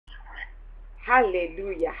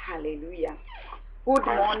Hallelujah, hallelujah. Good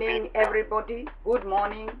morning, everybody. Good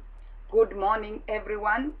morning. Good morning,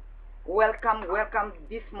 everyone. Welcome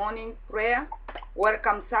this morning prayer.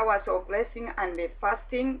 Welcome hours of blessing and the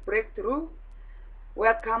fasting breakthrough.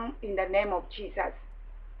 Welcome in the name of Jesus.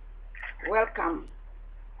 Welcome.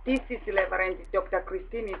 This is Reverend Dr.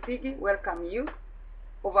 Christine Isigi. Welcome you.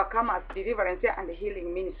 Overcomers Deliverance and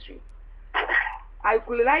Healing Ministry. I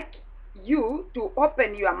would like you to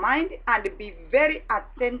open your mind and be very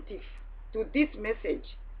attentive to this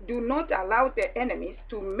message. Do not allow the enemies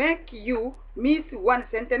to make you miss one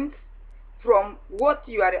sentence from what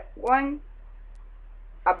you are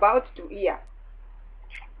about to hear.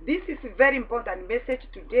 This is a very important message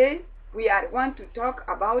today. We are going to talk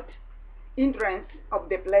about hindrance of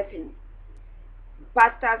the blessing.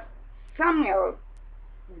 Pastor Samuel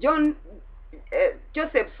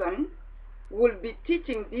Josephson will be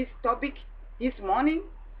teaching this topic this morning,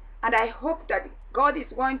 and I hope that God is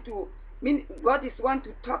going to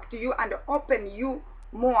talk to you and open you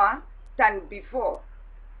more than before.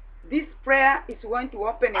 This prayer is going to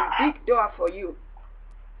open a big door for you.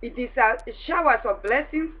 It is a showers of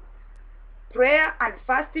blessings, prayer and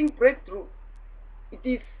fasting breakthrough. It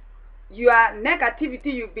is your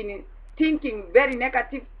negativity you've been thinking very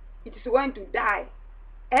negative. It is going to die.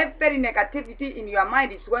 Every negativity in your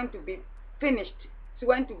mind is going to be finished. It's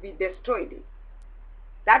going to be destroyed.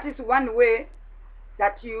 That is one way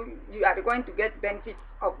that you are going to get benefits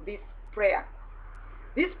of this prayer.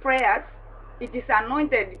 These prayers, it is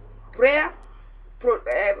anointed prayer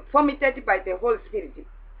formatted by the Holy Spirit.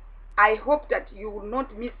 I hope that you will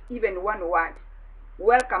not miss even one word.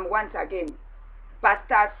 Welcome once again.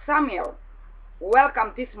 Pastor Samuel,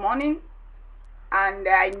 welcome this morning. And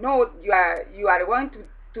I know you are going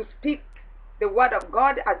to speak the word of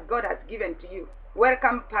God as God has given to you.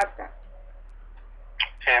 Welcome, Pastor.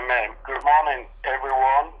 Amen. Good morning,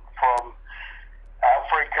 everyone from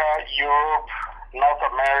Africa, Europe, North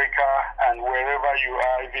America, and wherever you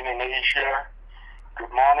are, even in Asia.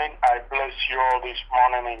 Good morning. I bless you all this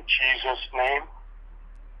morning in Jesus' name.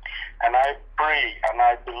 And I pray and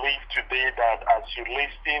I believe today that as you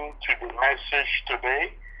listen to the message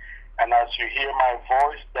today, and as you hear my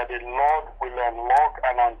voice, that the Lord will unlock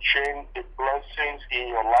and unchain the blessings in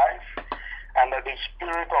your life, and that the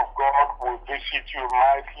Spirit of God will visit you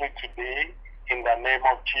mightily today in the name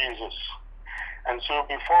of Jesus. And so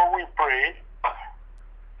before we pray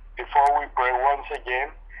once again,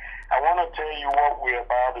 I want to tell you what we're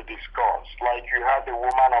about to discuss. Like you had the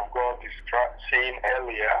woman of God saying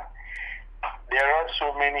earlier, there are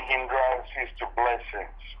so many hindrances to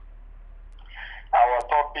blessings. Our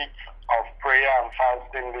topic of prayer and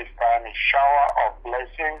fasting this time is shower of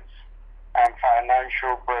blessings and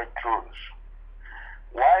financial breakthroughs.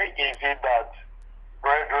 Why is it that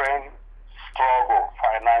brethren struggle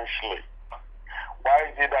financially?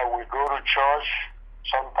 Why is it that we go to church,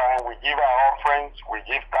 sometimes we give our offerings, we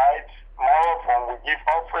give tithes, more often we give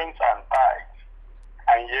offerings and tithes,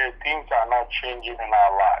 and yet things are not changing in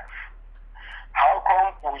our life? How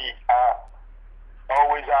come we are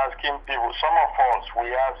always asking people, some of us, we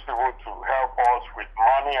ask people to help us with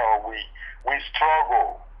money, or we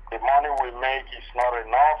struggle. The money we make is not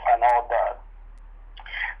enough and all that.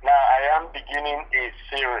 Now, I am beginning a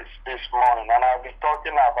series this morning, and I'll be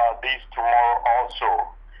talking about this tomorrow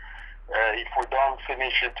also. If we don't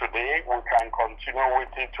finish it today, we can continue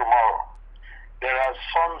with it tomorrow. There are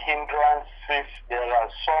some hindrances, there are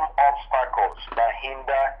some obstacles that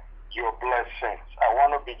hinder your blessings. I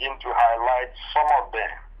want to begin to highlight some of them,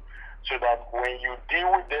 so that when you deal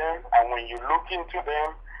with them and when you look into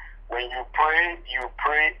them, when you pray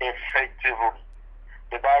effectively.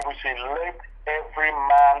 The Bible says, let every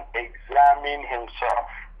man examine himself.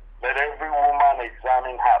 Let every woman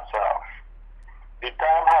examine herself. The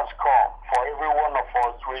time has come for every one of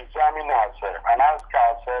us to examine ourselves and ask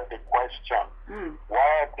ourselves the question, why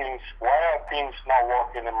are things not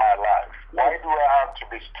working in my life? Why do I have to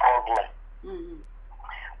be struggling?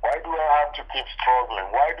 Why do I have to keep struggling?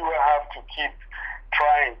 Why do I have to keep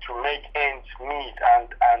trying to make ends meet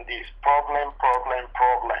and this problem?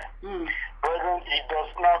 Brethren, it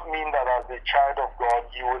does not mean that as a child of God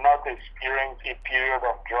you will not experience a period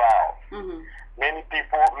of drought. Many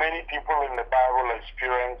people in the Bible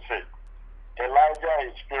experience it. Elijah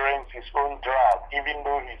experienced his own drought, even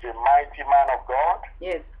though he's a mighty man of God.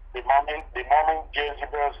 Yes. The moment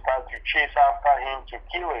Jezebel started to chase after him to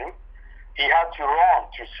kill him, he had to run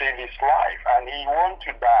to save his life, and he wanted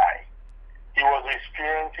to die. He was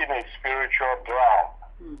experiencing a spiritual drought.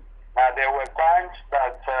 Now, there were times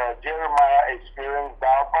that Jeremiah experienced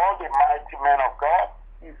drought. All the mighty men of God,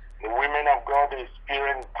 the women of God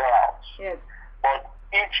experienced droughts. Yes.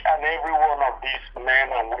 each and every one of these men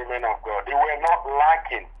and women of God, they were not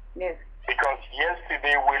lacking. Yes. Because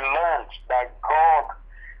yesterday we learned that God,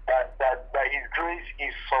 that His grace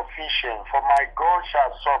is sufficient. For my God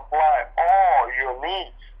shall supply all your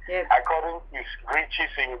needs, yes, according to His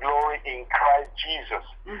riches in glory in Christ Jesus.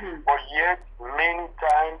 But yet, many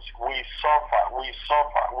times we suffer,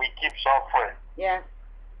 we keep suffering. yes.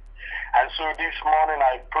 And so this morning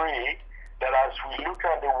I pray that as we look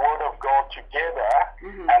at the Word of God together,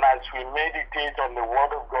 and as we meditate on the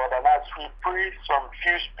Word of God, and as we pray some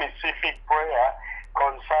few specific prayer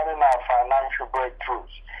concerning our financial breakthroughs,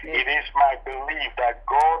 it is my belief that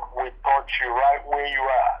God will touch you right where you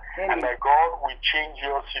are, and that God will change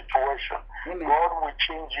your situation. God will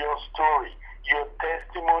change your story. Your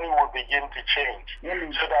testimony will begin to change.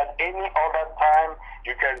 So that any other time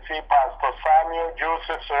you can say, Pastor Samuel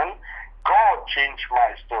Josephson, God changed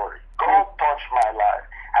my story. God touched my life.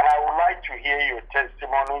 And I would like to hear your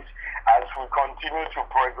testimonies as we continue to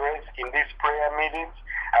progress in these prayer meetings.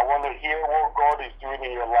 I want to hear what God is doing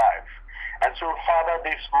in your life. And so, Father,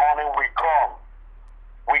 this morning we come.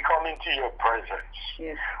 We come into your presence.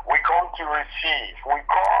 Yes. We come to receive. We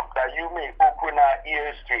come that you may open our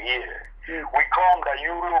ears to hear. Yes. We come that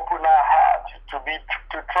you will open our heart to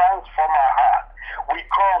transform our heart. We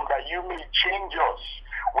come that you may change us.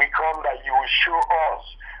 We come that you will show us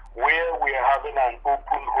where we are having an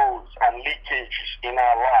open holes and leakages in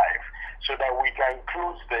our life, so that we can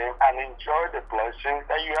close them and enjoy the blessings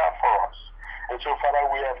that you have for us. And so, Father,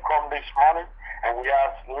 we have come this morning, and we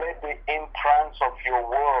have let the entrance of your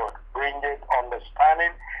word bring it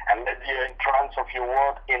understanding, and let the entrance of your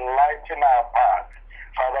word enlighten our path.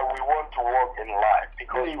 Father, we want to walk in light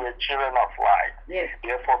because we're children of light. Yes.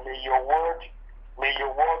 Therefore, may your word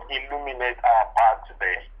illuminate our path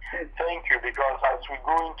today. Thank you, because as we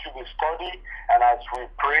go into the study and as we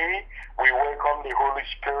pray, we welcome the Holy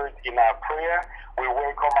Spirit in our prayer. We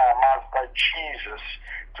welcome our Master Jesus,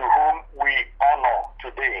 to whom we honor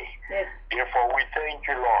today. Yes. Therefore, we thank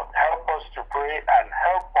you, Lord. Help us to pray and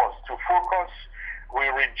help us to focus.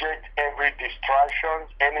 We reject every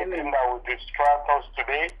distraction, anything that will distract us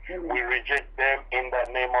today. We reject them in the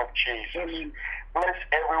name of Jesus. Bless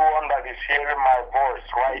everyone that is hearing my voice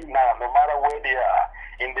right now, no matter where they are,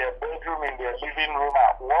 in their bedroom, in their living room,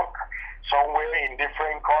 at work, somewhere in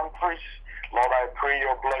different countries. Lord, I pray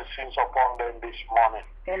your blessings upon them this morning.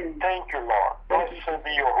 Thank you, Lord. Blessed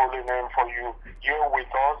be your holy name, for you're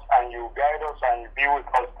with us and you guide us and you be with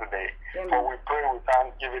us today. For we pray with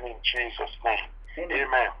thanksgiving in Jesus' name.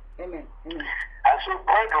 Amen. And so,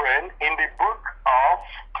 brethren, in the book of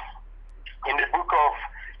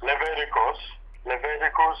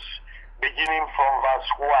Leviticus, beginning from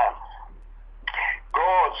verse 1,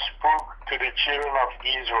 God spoke to the children of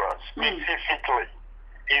Israel specifically.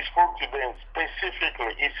 He spoke to them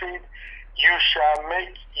specifically. He said, you shall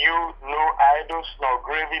make you no idols, nor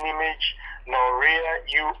graven image, nor rear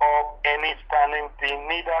you up any standing thing,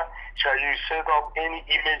 neither shall you set up any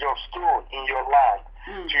image of stone in your land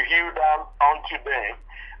to hew down unto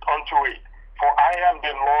it. For I am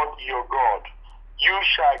the Lord your God. You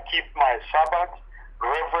shall keep my Sabbath,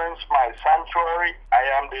 reverence my sanctuary. I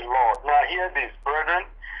am the Lord. Now hear this, brethren.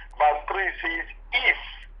 Verse 3 says, if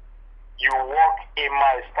you walk in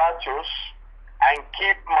my statutes and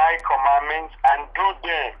keep my commandments and do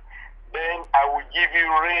them, then I will give you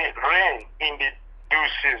rain in the due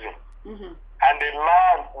season. And the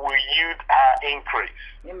land will yield her increase.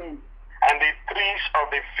 And the trees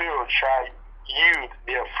of the field shall yield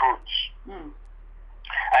their fruits.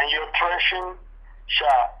 And your threshing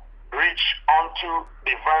shall reach unto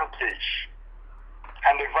the vantage,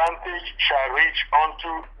 and the vantage shall reach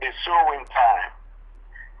unto the sowing time.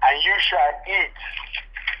 And you shall eat,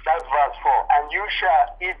 that's verse 4, and you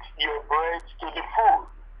shall eat your bread to the full,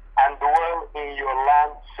 and dwell in your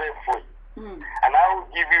land safely. And I will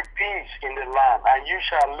give you peace in the land, and you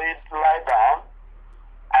shall lie down,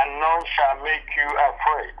 and none shall make you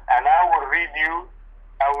afraid. And I will rid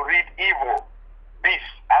evil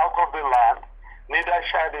beasts out of the land, neither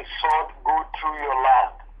shall the sword go through your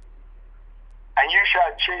land. And you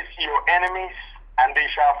shall chase your enemies, and they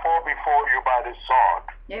shall fall before you by the sword.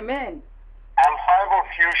 Amen. And 5 of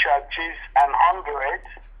you shall chase 100,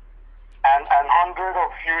 and 100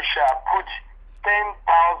 of you shall put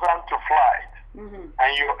 10,000 to flight.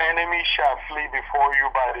 And your enemies shall flee before you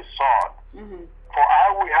by the sword. For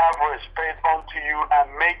I will have respect unto you,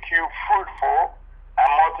 and make you fruitful, and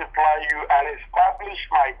multiply you, and establish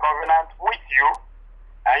my covenant with you.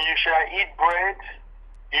 And you shall eat bread,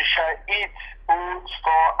 you shall eat old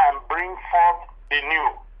store, and bring forth the new,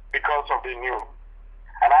 because of the new.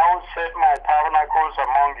 And I will set my tabernacles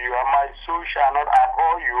among you, and my soul shall not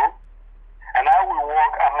abhor you. And I will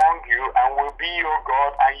walk among you, and will be your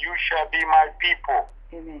God, and you shall be my people.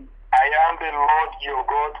 Amen. I am the Lord your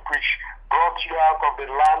God, which brought you out of the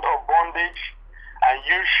land of bondage, and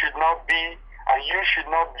you should not be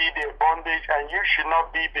their bondage, and you should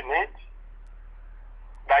not be beneath.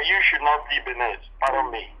 That you should not be beneath.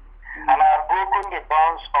 Pardon me. And I have broken the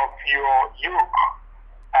bonds of your yoke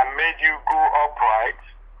and made you go upright.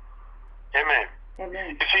 Amen.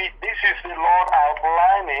 Amen. You see, this is the Lord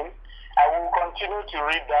outlining. I will continue to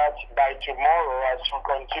read that by tomorrow as we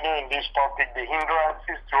continue in this topic, the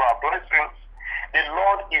hindrances to our blessings. The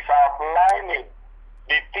Lord is outlining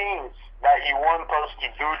the things that He wants us to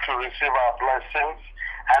do to receive our blessings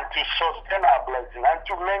and to sustain our blessings and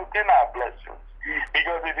to maintain our blessings.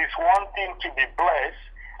 Because it is one thing to be blessed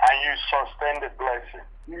and you sustain the blessing.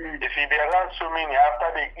 You see, there are so many, after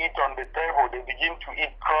they eat on the table, they begin to eat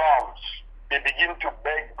crumbs. They begin to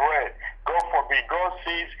beg bread. God forbid, God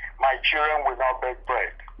says, my children will not beg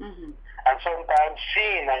bread. And sometimes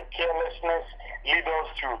sin and carelessness lead us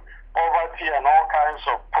to poverty and all kinds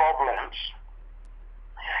of problems.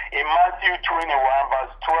 In Matthew 21,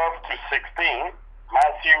 verse 12 to 16,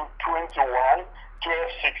 Matthew 21, 12,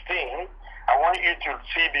 16, I want you to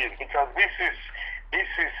see this, because this is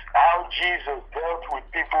how Jesus dealt with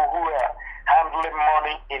people who are handling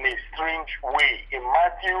money in a strange way. In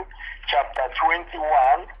Matthew chapter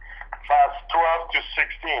 21, verse 12 to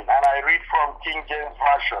 16, and I read from King James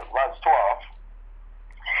Version, verse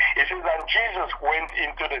 12. It says, and Jesus went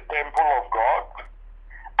into the temple of God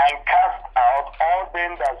and cast out all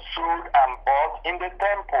them that sold and bought in the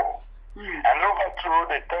temple, and overthrew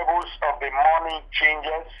the tables of the money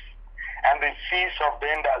changers and the seats of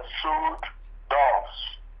them that sold doves,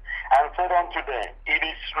 and said unto them, it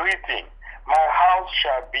is written, my house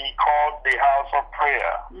shall be called the house of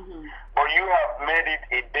prayer, but you have made it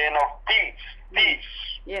a den of thieves.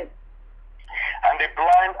 Yes. And the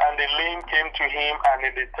blind and the lame came to him and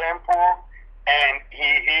in the temple, and he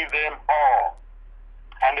healed them all.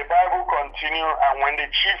 And the Bible continues, and when the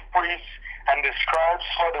chief priests and the scribes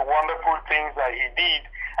saw the wonderful things that he did,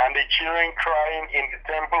 and the children crying in the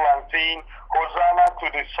temple and saying, Hosanna to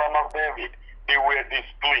the Son of David, they were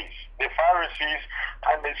displeased. The Pharisees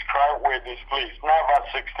and the scribes were displeased. Now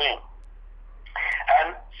verse 16.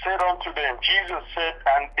 And said unto them, Jesus said,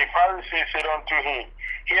 and the Pharisees said unto him,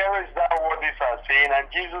 hearest thou what these are saying? And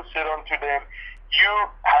Jesus said unto them,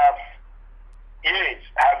 have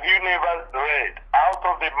you never read, out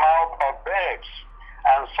of the mouth of babes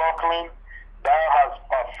and suckling, thou hast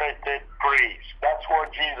perfected praise. That's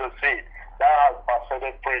what Jesus said. Thou hast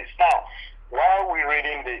perfected praise. Now, why are we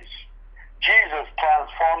reading this? Jesus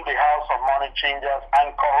transformed the house of money changers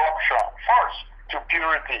and corruption. First, to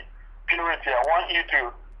purity. Purity. I want you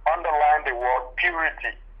to underline the word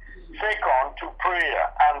purity. Second, to prayer.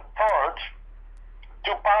 And third,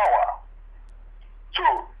 to power.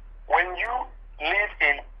 So, when you live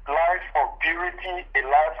a life of purity, a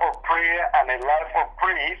life of prayer, and a life of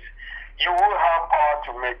praise, you will have power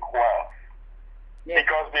to make wealth. Yes.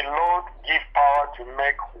 Because the Lord gives power to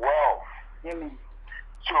make wealth. Amen.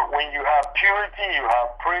 So when you have purity, you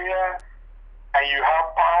have prayer, and you have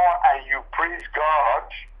power, and you praise God,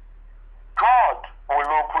 God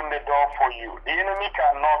will open the door for you. The enemy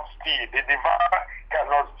cannot steal. The devourer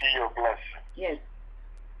cannot steal your blessing. Yes.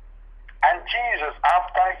 And Jesus,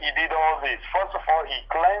 after he did all this, first of all, he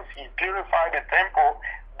cleansed, he purified the temple.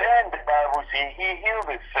 Then the Bible says he healed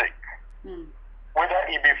the sick. Whether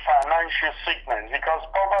it be financial sickness, because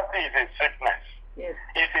poverty is a sickness. Yes.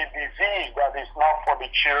 It's a disease that is not for the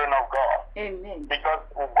children of God. Amen. Because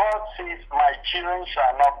God says, my children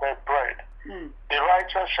shall not beg bread. The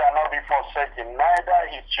righteous shall not be forsaken, neither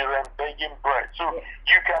his children begging bread. So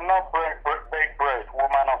you cannot beg bread,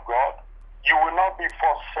 woman of God. You will not be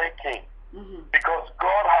forsaken. Because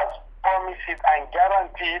God has promised it and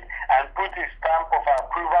guaranteed and put his stamp of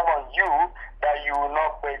approval on you that you will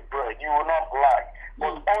not beg bread, you will not lack.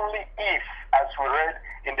 But only if, as we read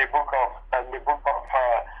in the book of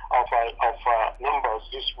Numbers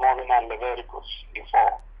this morning and Leviticus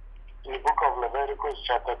before, in the book of Leviticus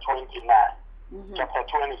chapter 29, chapter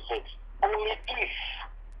 26, only if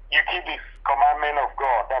you keep this commandment of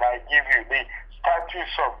God that I give you, the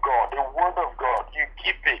statutes of God, the word of God, you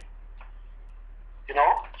keep it. You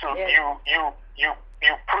know, so you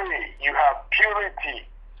pray, you have purity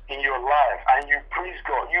in your life, and you praise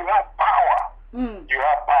God. You have power. You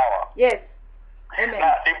have power. Yes. Amen.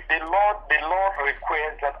 Now, the Lord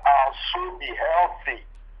requires that our soul be healthy,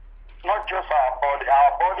 not just our body.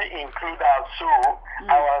 Our body includes our soul.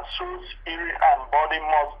 Our soul, spirit, and body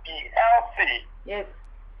must be healthy. Yes.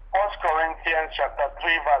 1 Corinthians chapter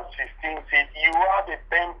 3 verse 16 says, you are the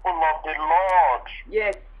temple of the Lord.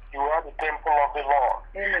 Yes. You are the temple of the Lord.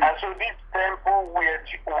 Amen. And so this temple, we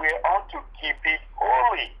ought to keep it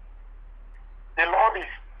holy. The Lord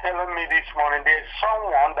is telling me this morning, there's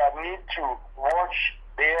someone that needs to watch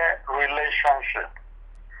their relationship.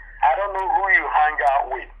 I don't know who you hang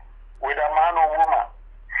out with a man or woman.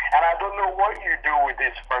 And I don't know what you do with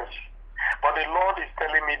this person. But the Lord is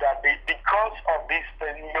telling me that because of this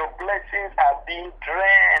person, your blessings are being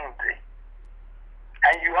drained.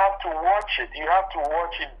 And you have to watch it. You have to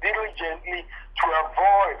watch it diligently to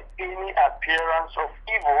avoid any appearance of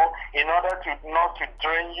evil in order to not to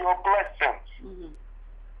drain your blessings. Mm-hmm.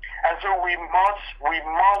 And so we must rid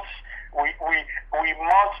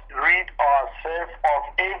ourselves of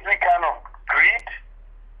every kind of greed,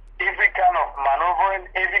 every kind of maneuvering,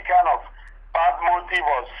 every kind of bad motive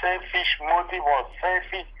or selfish motive or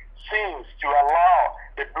selfish sins to allow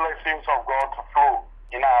the blessings of God to flow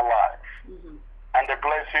in our lives. Mm-hmm. And the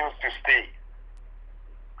blessings to stay.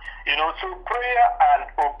 You know, so prayer and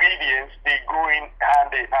obedience, they go in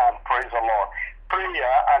hand, praise the Lord.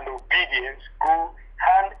 Prayer and obedience go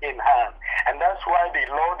hand in hand. And that's why the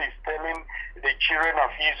Lord is telling the children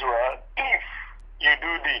of Israel, if you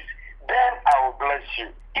do this, then I will bless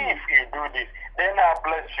you. If you do this, then I'll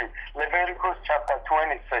bless you. Leviticus chapter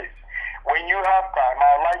 20 says, when you have time,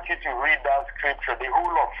 I'd like you to read that scripture, the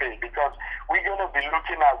whole of it, because we're going to be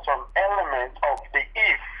looking at some elements of the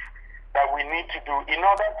if that we need to do in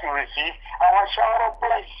order to receive our shower of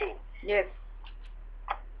blessing. Yes.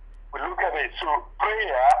 We look at it. So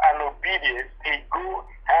prayer and obedience, they go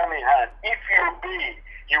hand in hand. If you obey,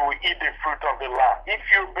 you will eat the fruit of the land. If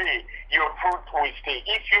you obey, your fruit will stay.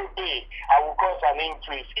 If you obey, I will cause an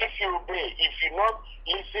increase. If you obey, if you not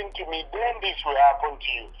listen to me, then this will happen to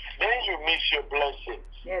you. Then you miss your blessings.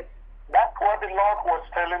 Yes. That's what the Lord was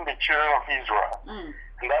telling the children of Israel.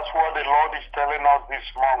 And that's what the Lord is telling us this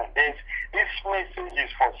morning. This message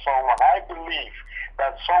is for someone. I believe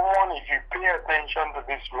that someone, if you pay attention to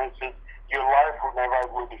this message, your life will never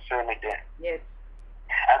go the same again. Yes.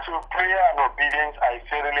 And so prayer and obedience, I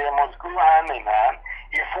said earlier, must go hand in hand.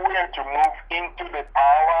 If we are to move into the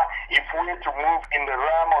power, if we are to move in the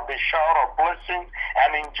realm of the shower of blessing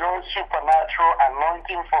and enjoy supernatural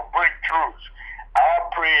anointing for breakthroughs, our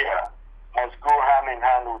prayer must go hand in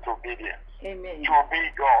hand with obedience. Amen. To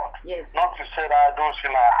obey God, yes. Not to set idols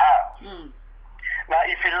in our hearts. Now,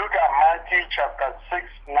 if you look at Matthew chapter 6,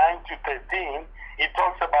 9 to 13, it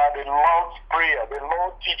talks about the Lord's Prayer. The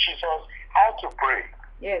Lord teaches us how to pray.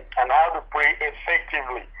 Yes. And how to pray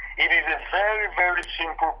effectively. It is a very, very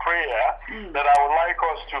simple prayer that I would like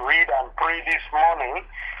us to read and pray this morning,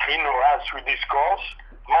 as we discuss.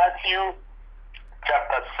 Matthew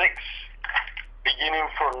chapter 6, beginning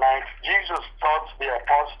from 9. Jesus taught the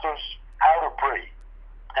apostles how to pray.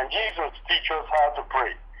 And Jesus teaches us how to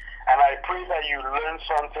pray. And I pray that you learn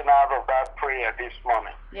something out of that prayer this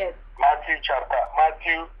morning. Yes. Matthew chapter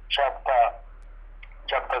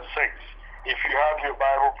 6. If you have your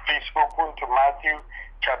Bible, please open to Matthew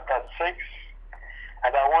chapter 6.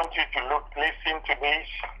 And I want you to listen to this.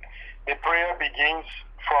 The prayer begins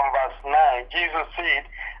from verse 9. Jesus said,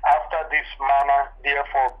 after this manner,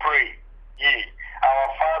 therefore pray ye, our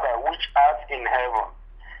Father which art in heaven,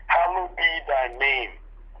 hallowed be thy name.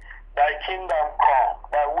 Thy kingdom come,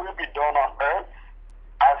 thy will be done on earth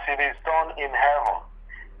as it is done in heaven.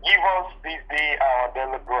 Give us this day our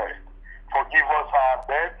daily bread. Forgive us our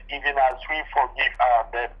debt, even as we forgive our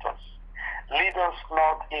debtors. Lead us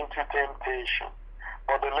not into temptation,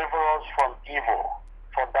 but deliver us from evil.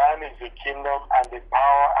 For thine is the kingdom and the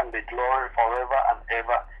power and the glory forever and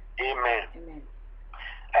ever. Amen. Amen.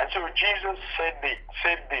 And so Jesus set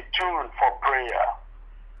the tune for prayer.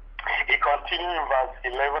 He continued in verse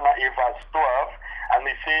 11 and verse 12, and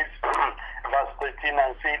he says, verse 13,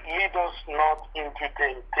 and says, lead us not into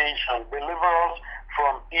temptation, deliver us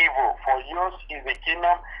from evil, for yours is the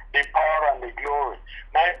kingdom, the power, and the glory.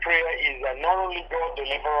 My prayer is that not only God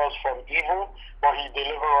deliver us from evil, but he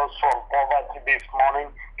deliver us from poverty this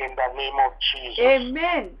morning in the name of Jesus.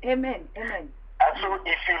 Amen. Amen. Amen. And so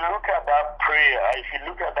if you look at that prayer, if you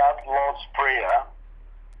look at that Lord's Prayer,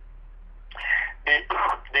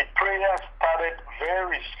 the prayer started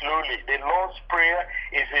very slowly. The Lord's Prayer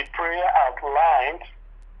is a prayer outlined,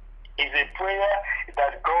 is a prayer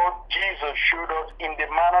that Jesus showed us in the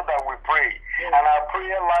manner that we pray. Yes. And our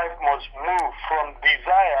prayer life must move from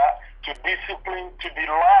desire to discipline to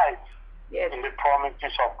delight in the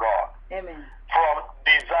promises of God. Amen. From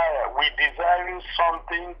desire, we desiring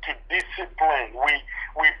something to discipline.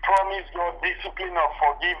 We promise God discipline of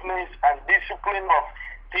forgiveness and discipline of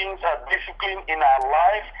things are disciplined in our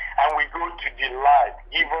life, and we go to delight.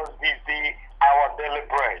 Give us this day our daily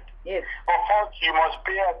bread. Yes. But first, you must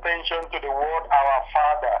pay attention to the word, our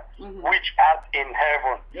Father, which art in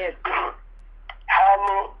heaven. Yes.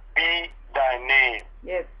 Hallowed be thy name.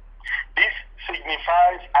 Yes. This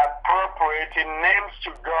signifies appropriating names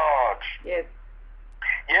to God. Yes.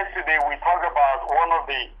 Yesterday, we talked about one of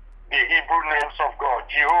the Hebrew names of God,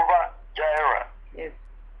 Jehovah Jireh. Yes.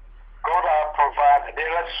 God our provider.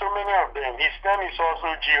 There are so many of them. His name is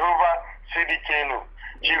also Jehovah Siddiqenu,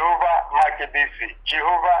 Jehovah Makedisi,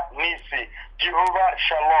 Jehovah Nisi, Jehovah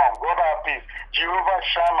Shalom, God our peace, Jehovah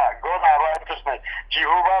Shammah, God our righteousness,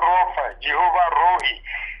 Jehovah Rapha, Jehovah Rohi.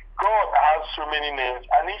 God has so many names,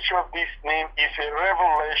 and each of these names is a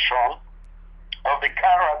revelation of the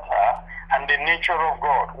character and the nature of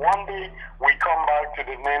God. One day we come back to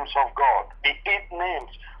the names of God, the 8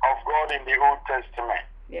 names of God in the Old Testament.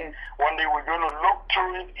 Yes. One day we're going to look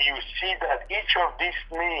through it. You see that each of these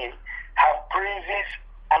names have praises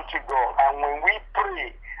unto God. And when we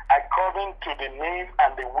pray according to the name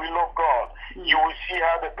and the will of God, you will see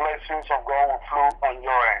how the blessings of God will flow on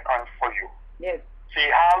your end and for you. Yes. Say,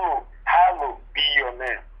 hallowed be your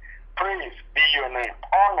name. Praise be your name.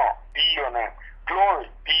 Honor be your name. Glory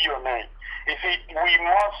be your name. You see, we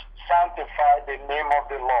must sanctify the name of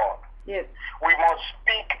the Lord. Yes. We must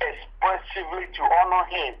speak expressively to honor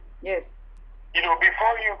him. Yes. You know,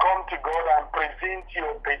 before you come to God and present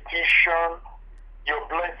your petition, your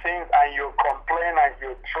blessings and your complaint and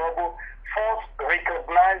your trouble, first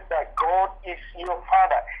recognize that God is your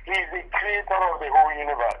Father. He is the creator of the whole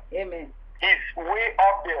universe. Amen. He's way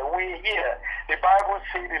up there, way here. The Bible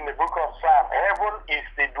said in the book of Psalms, heaven is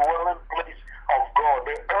the dwelling place of God.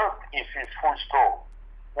 The earth is his footstool.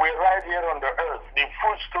 We're right here on the earth, the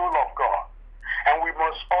footstool of God. And we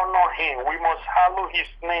must honor him. We must hallow his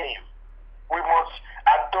name. We must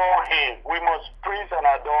adore him. We must praise and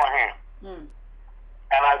adore him.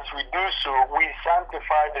 And as we do so, we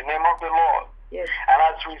sanctify the name of the Lord. Yes. And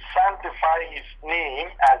as we sanctify his name,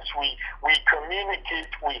 as we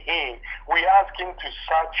communicate with him, we ask him to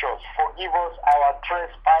search us, forgive us our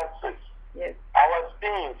trespasses, yes, our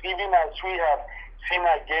sins, even as we have sinned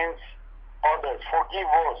against others. Forgive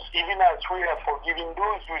us, even as we have forgiven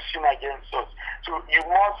those who sin against us. So you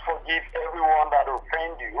must forgive everyone that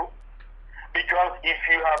offends you. Because if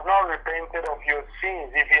you have not repented of your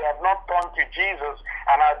sins, if you have not turned to Jesus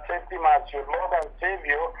and accept him as your Lord and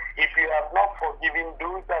Savior, if you have not forgiven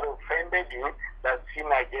those that offended you, that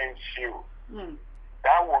sin against you,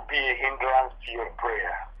 that will be a hindrance to your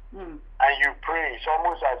prayer. And you pray, it's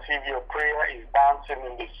almost as if your prayer is bouncing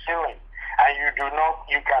in the ceiling, and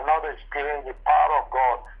you cannot experience the power of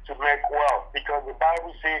God to make wealth, because the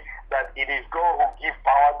Bible says that it is God who gives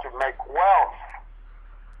power to make wealth.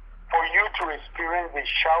 For you to experience the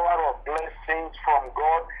shower of blessings from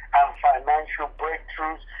God and financial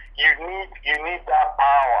breakthroughs, you need that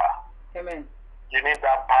power. Amen. You need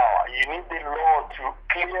that power. You need the Lord to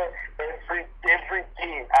clear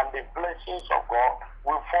everything, and the blessings of God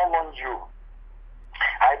will fall on you.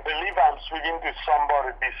 I believe I'm speaking to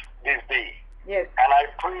somebody this day. Yes. And I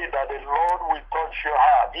pray that the Lord will touch your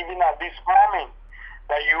heart, even at this moment,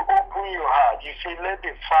 that you open your heart. You say, let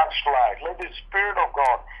the searchlight, let the Spirit of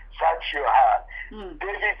God search your heart.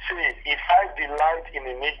 David said, if I delight in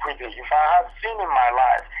iniquity, if I have sin in my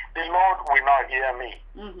life, the Lord will not hear me.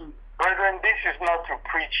 Brethren, this is not to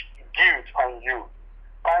preach guilt on you.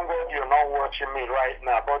 Thank God you're not watching me right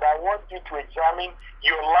now, but I want you to examine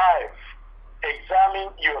your life.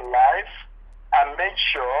 Examine your life and make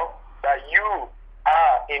sure that you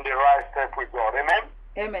are in the right step with God. Amen?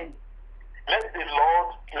 Amen. Let the Lord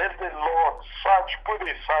put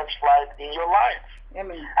a searchlight in your life.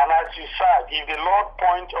 Amen. And as you search, if the Lord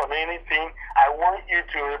points on anything, I want you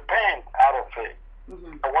to repent out of it.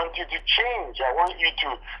 I want you to change. I want you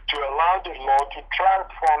to allow the Lord to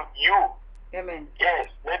transform you. Amen. Yes,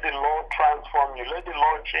 let the Lord transform you. Let the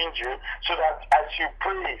Lord change you, so that as you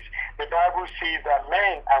praise, the Bible says that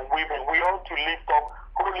men and women, we ought to lift up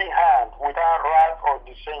holy hands without wrath or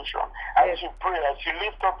dissension. As you pray, as you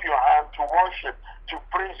lift up your hand to worship, to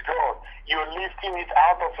praise God, you're lifting it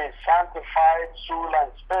out of a sanctified soul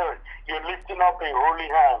and spirit. You're lifting up a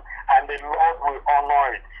holy hand, and the Lord will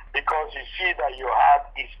honor it, because you see that your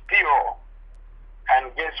heart is pure. And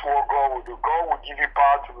guess what God will do? God will give you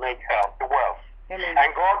power to make wealth. Amen. And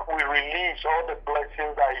God will release all the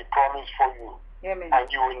blessings that he promised for you. Amen. And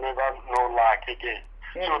you will never know lack again.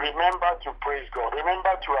 Amen. So remember to praise God.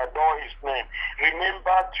 Remember to adore his name.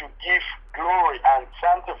 Remember to give glory and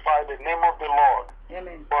sanctify the name of the Lord.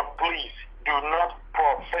 Amen. But please, do not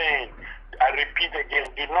profane. I repeat again,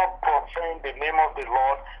 do not profane the name of the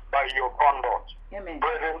Lord by your conduct. Amen.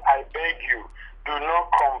 Brethren, I beg you, do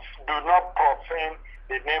not profane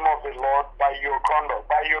the name of the Lord by your conduct,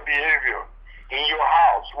 by your behavior, in your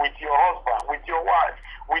house, with your husband, with your wife,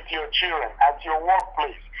 with your children, at your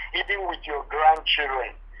workplace, even with your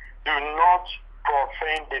grandchildren. Do not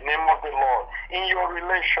profane the name of the Lord in your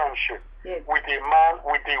relationship with a man,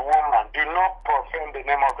 with a woman. Do not profane the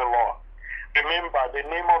name of the Lord. Remember, the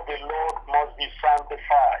name of the Lord must be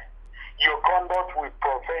sanctified. Your conduct will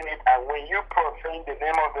profane it, and when you profane the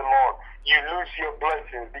name of the Lord, you lose your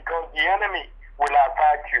blessings because the enemy will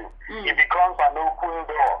attack you. It becomes an open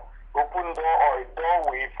door or a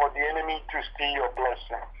doorway for the enemy to steal your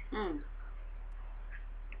blessings.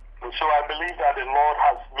 And so I believe that the Lord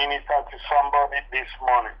has ministered to somebody this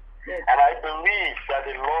morning. And I believe that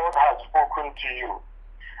the Lord has spoken to you.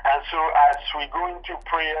 And so as we go into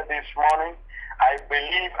prayer this morning, I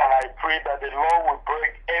believe and I pray that the Lord will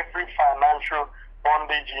break every financial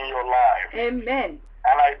bondage in your life. Amen.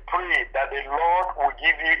 And I pray that the Lord will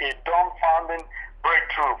give you a dumbfounding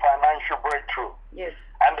breakthrough, financial breakthrough. Yes.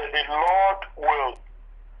 And that the Lord will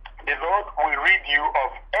rid you of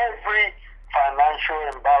every financial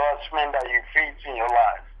embarrassment that you face in your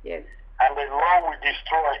life. Yes. And the Lord will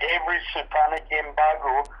destroy every satanic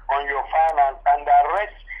embargo on your finance and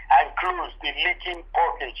arrest and close the leaking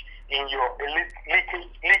pockage in your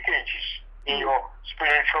leakages in your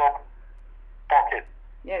spiritual pocket.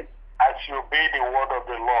 Yes. As you obey the word of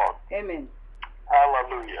the Lord. Amen.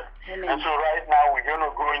 Hallelujah. Amen. And so right now we're going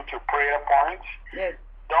to go into prayer points. Yes.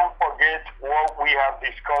 Don't forget what we have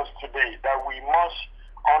discussed today, that we must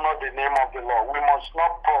honor the name of the Lord. We must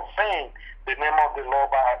not profane the name of the Lord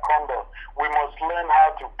by our conduct. We must learn how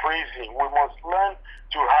to praise Him. We must learn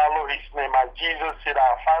to hallow His name. As Jesus said,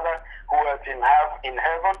 our Father who art in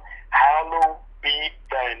heaven, hallowed be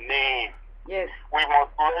thy name. Yes. We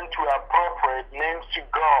must learn to appropriate names to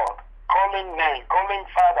God. Calling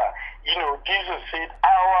Father. You know, Jesus said,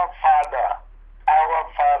 our Father. Our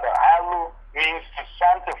Father. Hallow means to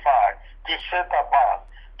sanctify, to set apart,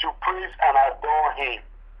 to praise and adore Him.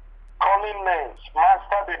 Calling names,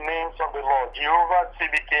 master the names of the Lord. Jehovah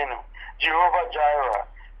Tsidkenu, Jehovah Jireh,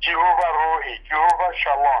 Jehovah Rohi, Jehovah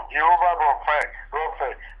Shalom, Jehovah Rapha,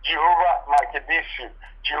 Jehovah Makedeshi,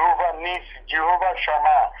 Jehovah Nisi, Jehovah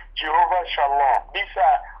Shammah, Jehovah Shalom. These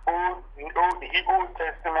are Old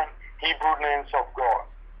Testament Hebrew names of God.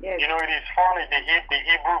 Yes. You know, it is funny, the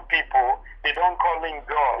Hebrew people, they don't call Him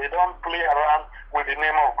God. They don't play around with the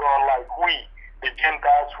name of God like we, the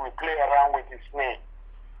Gentiles, will play around with His name.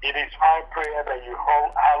 It is my prayer that you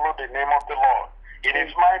hallow the name of the Lord. It is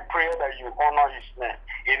my prayer that you honor His name.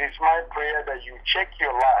 It is my prayer that you check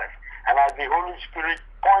your life. And as the Holy Spirit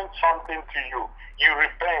points something to you, you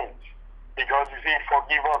repent. Because you say,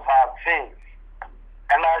 forgive us our sins.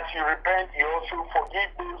 And as you repent, you also forgive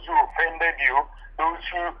those who offended you, those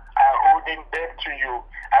who are holding debt to you.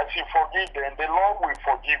 As you forgive them, the Lord will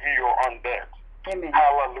forgive you your own debt. Amen.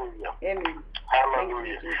 Hallelujah. Amen.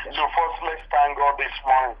 Hallelujah. Thank you, So first, let's thank God this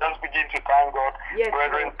morning. Let's begin to thank God. Yes,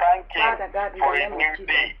 brethren, Lord. thank Him Father God, in for the a name new of Jesus.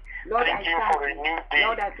 day. Lord, Thank I Him thank for a you. new day.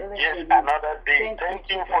 Lord, I bless Yes, your name. another day. Thank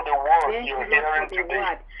Him for the word Thank you're you, Lord, hearing for the today.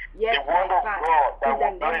 word. Yes, The word my of Father, God that in the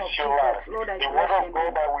will name bless of your Jesus, life. Lord, I The bless word of your God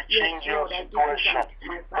name. that will change Yes, your Lord, I give you situation. thanks,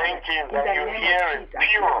 my Father. Thank Him In that the you're name of hearing Jesus,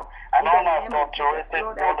 pure Lord. and In the name of Jesus, unadulterated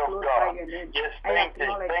Lord, I word of glorify God. your name. Yes, I thank Him.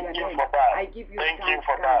 acknowledge Thank your Him name. for that. I give you Thank Him thanks,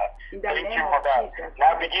 for God. that. In the Thank name Him of for that. Jesus,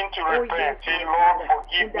 Now Lord. begin to Oh, repent. yes, Say, my Lord, Father.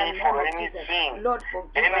 forgive In the me name for of any Jesus, sin. Lord,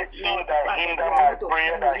 forgive us, Anything Lord, that Father. hinder We are my not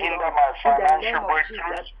prayer, offending that you, hinder Lord. my In the financial name of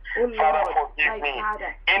breakthroughs, Jesus, oh Father, Lord, forgive my me.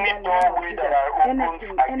 Father, in Any the name of doorway that Jesus, I open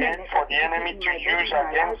anything, any against for the negativity enemy in to my body, use in my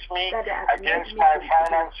life, against me, that has made against me my to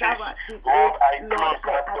finances, suffer this Lord, way, I Lord, close I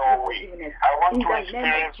that ask you doorway. forgiveness. I want In to the name of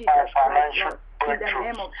experience my Jesus Christ, financial Lord. In the breakthroughs.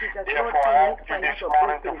 name of Jesus, Lord, Therefore, I I need ask you this financial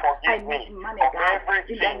morning to breakthrough. I forgive need me money, of God. In the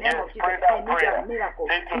everything. name Yes, of Jesus, pray I that need a prayer. miracle.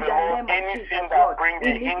 Say to In the the Lord, name of anything Jesus, that Lord, brings we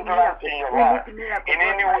a need hindrance miracle. in your We need life, miracle, in God,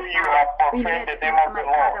 any my way you Father. have We profaned need, the name of my the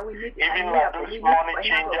Lord, Father, we need a even like miracle. those We need money financial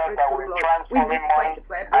changers that breakthrough, will Lord. We transforming need money and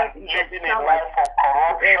blessings of living a showers. life of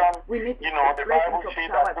corruption. We need You know, the blessings Bible of says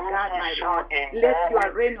that showers, those God, who my sow Lord. in Let war your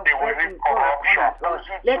with, rain of they will reap blessings fall upon corruption. us, Lord. Those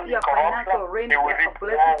who Let sow in your corruption, financial rain they will of reap war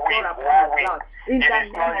blessings fall with, upon war us, with. Lord. In It the is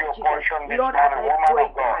not name of your Jesus, portion this Lord, I man and woman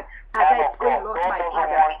of God, man of God, Lord, God my doesn't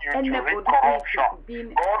Father, want you to anybody reap corruption. being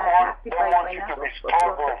God affected don't by want you to be financial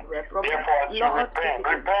struggling. problem, Therefore, as you Lord,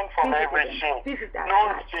 repent from every sin, visit us, known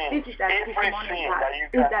God. sin, Visit us this every morning, sin God. that you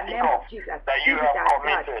In can the think name of of Jesus. that you Visit have us, God.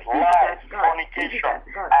 committed, Visit lies, us, God. Visit fornication, us,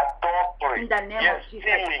 God. adultery, In the name yes, of Jesus.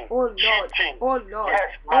 stealing, Oh Lord, cheating, oh Lord,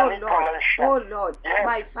 yes, oh Lord, manipulation, oh Lord, yes,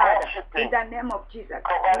 my Father, gossiping, in the name of Jesus.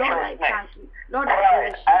 Lord, I covetousness, thank you. Lord, I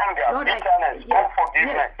pride, bless you. anger, Lord, bitterness, yes,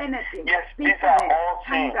 unforgiveness. anything, Yes, these are bitterness, all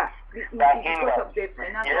sins hunger, that because hinder. of the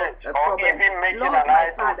financial Yes, or problem. even making Lord, an my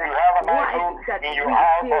idol. Father, You have an why idol is that in we your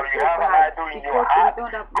house, feel or you so have an bad idol in your because heart. we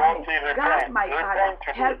don't have God money? say God, repent. my Father, Repent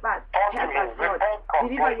today. help us, Turn to Him. Lord. Repent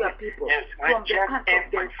Deliver your completely. people Yes, from the reject hands of the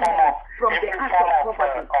every form enemy, of from the hands of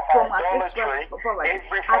poverty, from idolatry, ancestral poverty,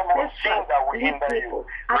 every form of sin ancestral that will lead hinder you. people,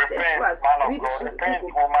 Repent, ancestral man of lead God. Repent,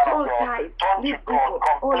 people, woman of soul God. ties Turn to lead God people.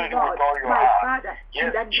 Oh completely Lord, with all your my heart. Father, Yes, in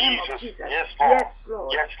the name Jesus. of Jesus. Yes, Lord. Yes,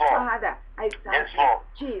 Lord. Yes, Lord. Father, I thank Yes, you. Lord.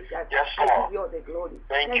 Jesus, Yes, I Lord. give you all the glory.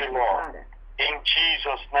 Thank you, you, Lord. Father. In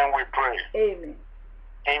Jesus' name we pray. Amen.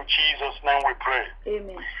 In Jesus' name we pray.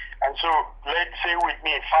 Amen. And so let's say with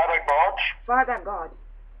me, Father God, Father God,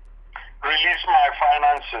 release my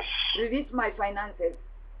finances release my finances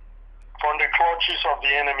from the clutches of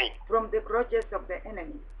the enemy. from the clutches of the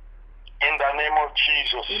enemy. In the name of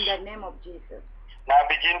Jesus. In the name of Jesus. Now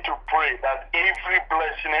begin to pray that every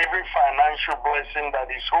blessing, every financial blessing that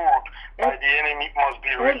is held by the enemy must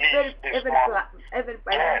be released this morning. Every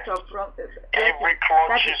financial Every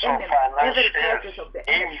clutches of financial,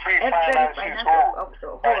 every finances held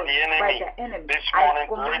by the enemy this morning,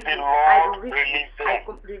 let the Lord release them.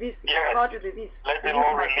 Yes, let the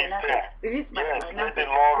Lord release them. Yes, let the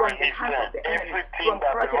Lord release them. Everything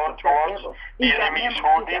that belongs to us, the enemy is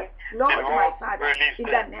holding, the Lord release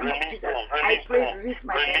them. Release them. Release them. Release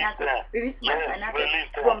my finances, release my finances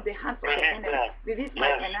from the hands of the enemy, release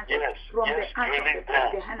my finances from the hands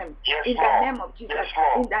of the enemy, in the name of Jesus,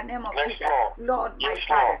 in the name of Jesus, Lord, my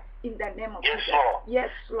Father, in the name of Jesus, yes,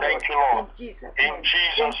 Lord, thank you, Lord. in Jesus' In name,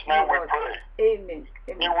 Jesus' name we pray. Amen.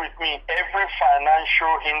 Be with me, every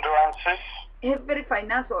financial hindrances every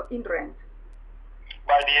financial hindrance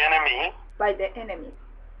by the enemy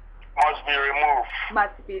must be removed.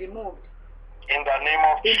 In the name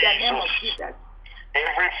of Jesus.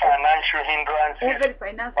 Every financial hindrance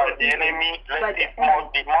by the enemy, let it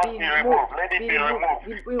must be removed. Let it be removed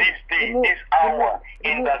this day, this hour,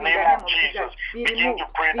 in the name of Jesus. Begin to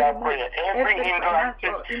pray that prayer. Every hindrance to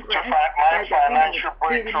my financial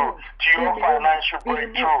breakthrough, to your financial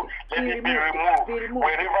breakthrough, let it be removed.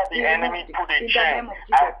 Wherever the enemy put a chain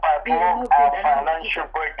and padlock our financial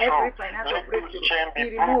breakthrough, let those chains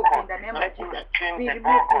be broken. Let those chains be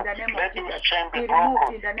broken. Let those chains be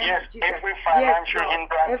broken. Yes, every financial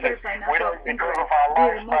hindrances, whether it's because of our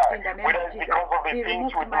lifestyle, whether it's because of the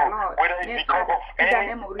things we do, whether it's because of any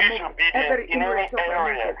disobedience in any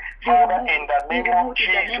area. Father, in the name of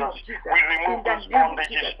Jesus, we remove those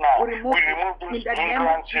bondages now. We remove those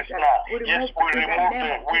hindrances now. Yes, we remove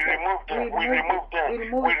them. We remove them. We remove them.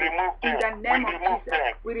 We remove them. We remove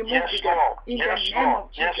them. Yes, Lord. Yes, Lord.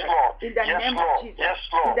 Yes, Lord. Yes, Lord. Yes,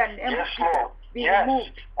 Lord. Yes, Lord. Yes,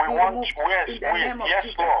 we want, yes, yes,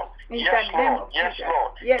 Lord. Yes, Lord. Yes,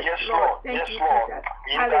 Lord. Yes, Lord. Yes, Lord.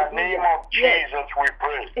 In the name of Jesus, we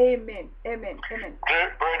pray. Amen. Amen. Amen.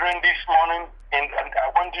 Brethren, this morning, and I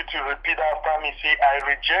want you to repeat after me. Say, I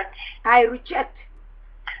reject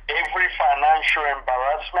every financial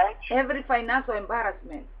embarrassment. Every financial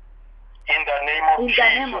embarrassment. In the name of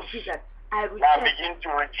Jesus. I reject. Now begin to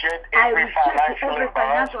reject every financial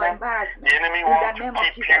embarrassment. The enemy wants to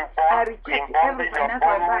keep you in bondage of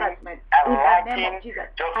borrowing and lacking.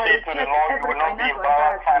 Just say to the Lord, you will not be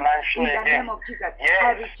embarrassed financially again.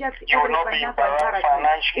 Yes, you will not be embarrassed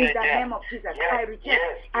financially again.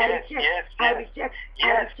 Yes.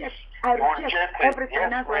 I reject every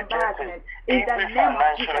financial embarrassment in the name of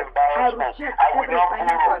Jesus. I reject every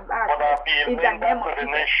financial embarrassment in the name of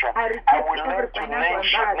Jesus. I reject every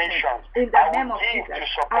financial embarrassment in the name of Jesus.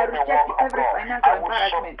 I reject every financial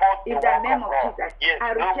embarrassment in the name of Jesus.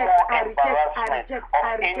 I reject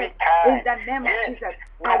in the name of Jesus.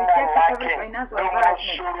 I reject every financial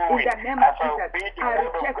embarrassment in the name of Jesus. I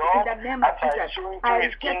reject in the name of Jesus. I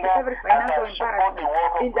reject every financial embarrassment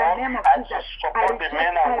in the name of Jesus. I reject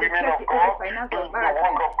every financial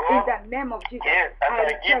embarrassment in the name of Jesus. I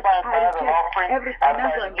reject every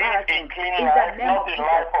financial embarrassment in the name of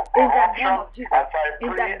Jesus. In the name of Jesus.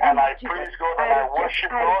 In the name of Jesus. I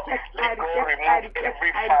reject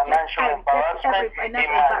every financial embarrassment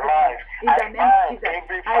in the name of Jesus.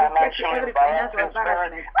 I reject every financial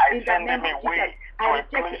embarrassment in the name of Jesus. to a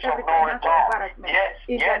place of no return. Yes,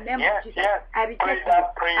 yes, yes, yes. Pray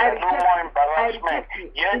that prayer. No more embarrassment.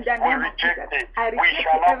 Yes, we reject it. We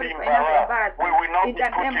shall not be embarrassed. We will not be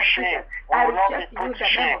put to shame. We will not be put to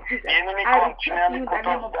shame. The enemy continually put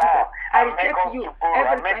us down and make us to go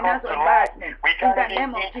and make us to lie. We can't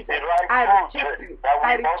even eat the right food that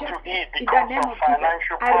we ought to eat because of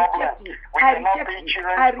financial problems. We cannot pay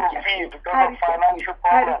children's school fees because of financial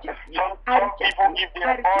problems. Some people give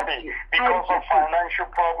their body because of financial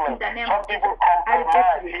problems. Some people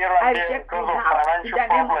compromise here and there because of financial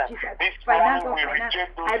problems. This morning we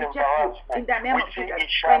reject those embarrassments. We say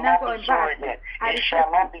it shall not be so again. It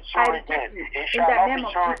shall not be so again. It shall not be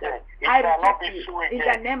so again. It shall not be so again.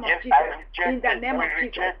 Yes, I reject it. We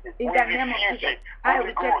reject it. We refuse it.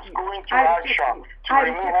 Holy Ghost, go into action to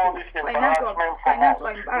remove all this embarrassment from us.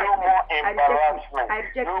 No more embarrassment.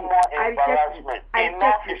 No more embarrassment.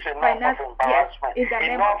 Enough is enough of embarrassment.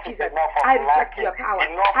 Enough is enough of lacking.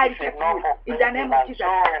 Enough is enough of begging and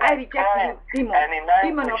sorrowing and crying and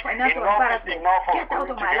inadequate. Enough is enough of going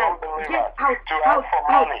to the unbelievers to ask for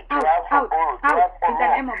money, to ask for borrow, to ask for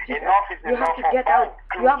loan. Enough is enough of banks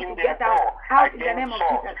closing their door against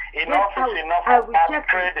us. Enough is enough of bad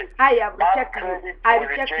credit. Bad credit, I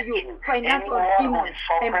reject you. Anyone who is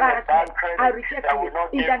suffering a bad credit that will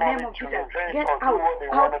not give money to invest or do what they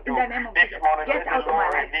want to do, this morning let the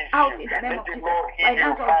Lord release you. Let the Lord heal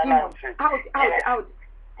your finances.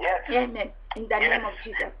 Yes. Amen. In the name of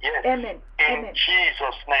Jesus. Yes. Amen. In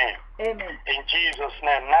Jesus' name. Amen. In Jesus'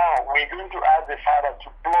 name. Now we're going to ask the Father to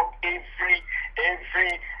block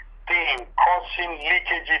everything causing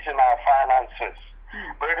leakages in our finances.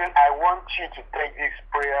 Brethren, I want you to take this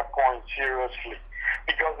prayer point seriously,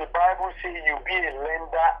 because the Bible says you be a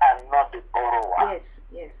lender and not a borrower. Yes,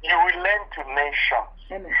 yes. You will lend to nations.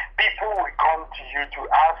 Amen. People will come to you to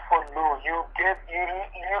ask for loan. You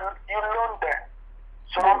loan them.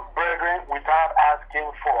 Some brethren without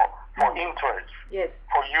asking for interest. Yes.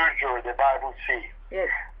 For usual, the Bible says. Yes.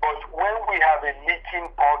 But when we have a leaking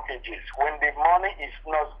packages, when the money is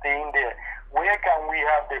not staying there, where can we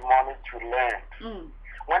have the money to lend?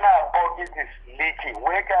 When our pocket is leaking,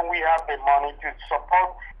 where can we have the money to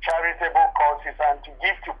support charitable causes and to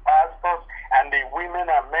give to pastors and the women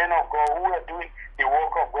and men of God who are doing the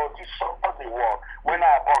work of God to support the work when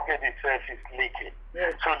our pocket itself is leaking?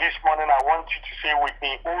 Yes. So this morning I want you to say with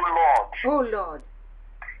me, oh Lord. Oh Lord.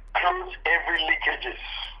 Close every leakages.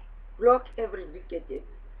 Block every leakages.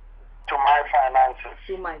 To my finances.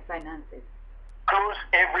 To my finances. Close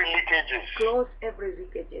every leakages. Close every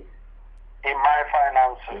leakages. In my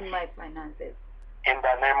finances. In my finances. In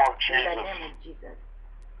the name of Jesus. In the name of Jesus.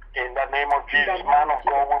 In the name of Jesus, man of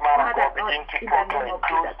God, woman of God, begin to proclaim,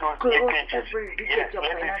 close those leakages. Yes,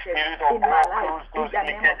 let the Spirit of God close those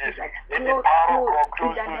leakages. Let the power of God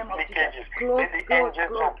close those leakages. Let the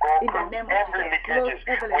angels of God close every leakages.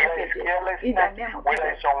 Whether it's carelessness,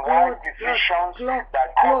 whether it's unwise decisions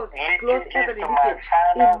that cause leakages to my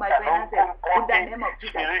finance and open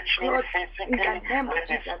pockets, spiritually, physically, let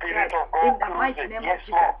the Spirit of God close it. Yes,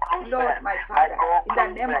 Lord, close them. My God,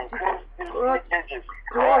 close them. Close these leakages.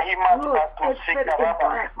 Close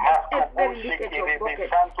every leakage of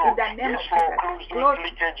bucket in the name of Jesus. Close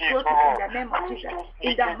it in the name of Jesus.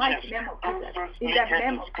 In the mighty name of Jesus. In the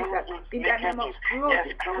name of Jesus. In the name of close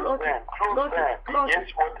it. Close it. Close it. Close it.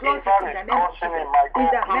 Close it in the name of Jesus. In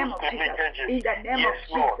the name of Jesus. In the name of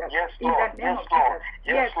Jesus. In the name of Jesus.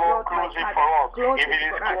 Yes, Lord, my Father. Close it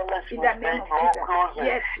for us. In the name of Jesus.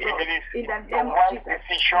 Yes, Lord. In the name of Jesus.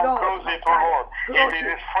 Lord, my Father. Close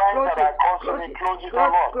it. Close it. Close it. Close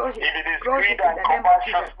it. Close it. If it is Close greed it in and the name of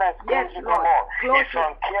Jesus. covetousness, Yes, close it, Lord. Lord. Close If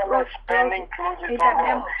on careless spending, close it, in the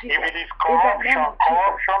name Lord. of Jesus. If it is In the name corruption, of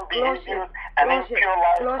Jesus. behaviors, Close it. and Close it. impure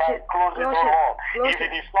Close lifestyle, it. close it, Close it. Lord. Close If it.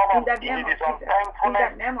 it is not In the if name it of is Jesus. In unthankfulness,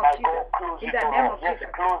 the name of my Jesus. God, close In it, the Lord. name of Yes,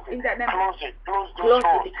 Jesus. close it. In the name of Close it. Close those Close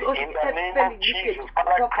doors. it. Close In it. the name of Every Jesus. leakage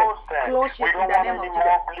Father, bucket. close them. Close We it don't in the want name any of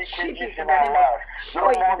more Jesus. Shift leakages it in in the our name of lives. No Show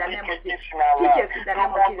it more in the name of leakages Jesus. in our Teach lives. us in the No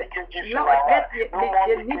name of more Jesus. leakages in Lord, our let lives. No more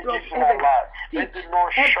the need of leakages in our lives. Let the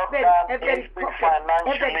Lord shut down every financial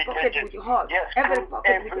pocket leakages. with your heart. Yes, Every close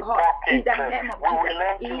pocket with every your heart. In pocket. the name of We will Jesus.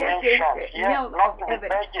 lend to Let nations. the Yes, milk not of to be heaven.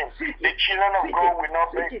 begging. Sweet The it. children of Sweet God it. will not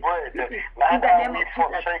Sweet beg it. bread. Sweet it. In Neither the are name we of Jesus.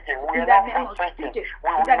 forsaken. We In are the not name of forsaken. Jesus. We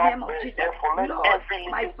In will the not name of beg. Jesus. Therefore, let Lord, every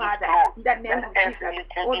my leakage is Father. closed. In the name Let of every Jesus.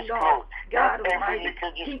 leakage Oh is Lord, closed. God Let every Almighty,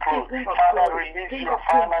 leakage is King closed. of Father, glory, release King your of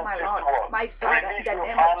kings, my finances Lord, to us. my Father, in Release the your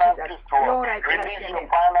name of Jesus. finances to us. Lord, I bless Release your your name.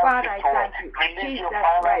 finances Father, I to us. thank you. Release Jesus your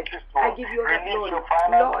Christ, finances to I us. give you the Release glory. your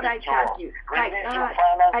Lord, I finances to thank us. you. My Release your God,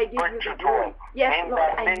 finances I give you the to glory. us. Yes, In Lord,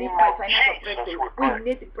 the I need name my of financial Jesus, breakthrough. we We pray.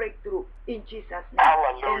 need breakthrough in Jesus' name.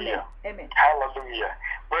 Hallelujah. Amen. Amen. Hallelujah.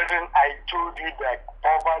 Brethren, I told you that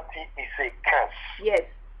poverty is a curse. Yes.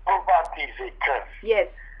 Poverty is a curse. Yes.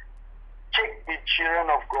 Check the children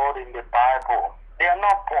of God in the Bible. They are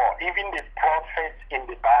not poor. Even the prophets in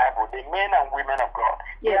the Bible, the men and women of God,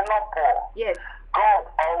 they Yes. are not poor. Yes. God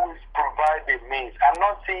always provides the means. I'm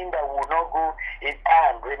not saying that we will not go in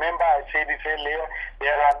time. Remember I said this earlier,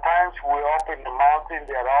 there are times we're up in the mountain,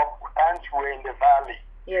 there are times we're in the valley.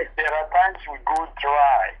 Yes. There are times we go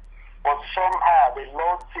dry. But somehow the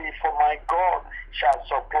Lord says, for my God shall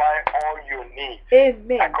supply all your needs.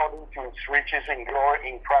 Amen. According to his riches and glory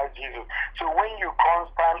in Christ Jesus. So when you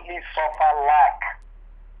constantly suffer lack,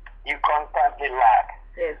 you constantly lack.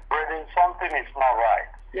 Yes. Brethren, something is not right.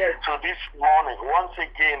 Yes. So this morning, once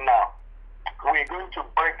again now, we're going to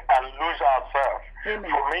break and lose ourselves. Amen.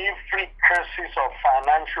 From every curses of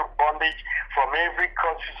financial bondage, from every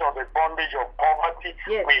curses of the bondage of poverty,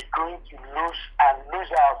 Yes. we're going to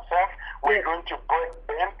lose ourselves. We're Yes. going to break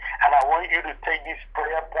them. And I want you to take this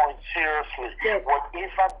prayer point seriously. Yes.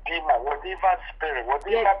 Whatever demon, whatever spirit, whatever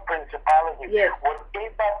Yes. principality, Yes.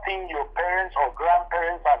 whatever thing your parents or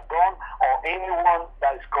grandparents have done, or anyone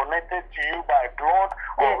that is connected to you by blood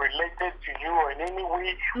or Yes. related to you or in any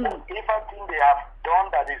way, Mm. whatever thing they have done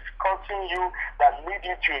that is causing you, that lead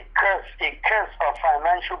you to a curse of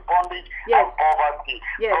financial bondage Yes. and poverty.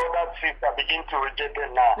 Yes. Brother, sister, begin to reject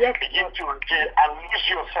them now. Yes, Begin Lord. to reject and lose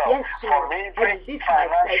yourself Yes, from Lord. every Release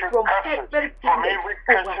financial myself from curses, everything from that every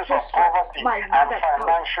curses of overtakes poverty my and mother's house,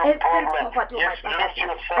 financial every problems. poverty of Yes, my lose father's house.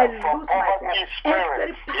 yourself I from lose poverty myself. spirit.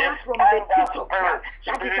 Every power Yes, from find the that pit of spirit, hell that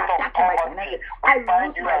is spirit of attacking my poverty. finances. We I find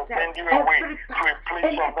lose you and myself. send you away Every to power, a place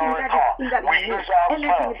of no anything that return. is hindering We me, lose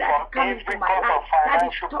anything ourselves that from is coming every to my cause life of that is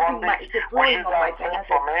financial stopping bondage. the We flowing lose of my ourselves finances.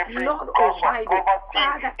 from every Lord cause of Almighty, poverty.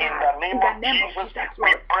 Father In God, the name in the of name of Jesus, Jesus, we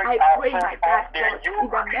Lord, break I pray, ourselves my off God, their Lord, in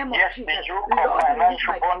yoke. the name of Yes, the Jesus, yoke of Lord, release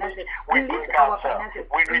financial my bondage, finances, we release break our ourselves. finances,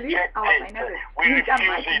 We release reject our it. finances, We in the refuse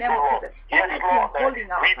mighty it, name of Lord. Jesus. Yes, Anything Lord.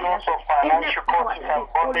 holding our Rid us finances, of any financial power curses that and is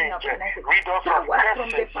holding our bondage. finances, Rid us of powers from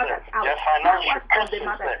the curses, father's house, their financial powers from the curses.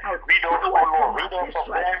 mother's house, Rid us, O powers from Lord. Rid us of ancestral,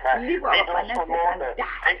 them. leave our Rid us, O finances Lord. and die,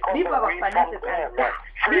 Take us leave our away from finances and them. die,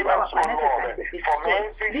 Free leave our us, O finances Lord, and be from destroyed,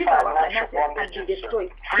 every leave our financial finances and be bondages.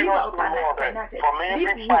 destroyed, Free leave us, our O Lord, finances, from leave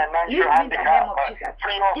every me, financial leave me in the name handicap. of Jesus,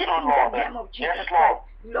 Free us, get O in the Lord. name of Yes, Jesus Lord. Christ,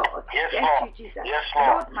 Lord, Yes, thank Lord. you, Jesus, Yes, Lord.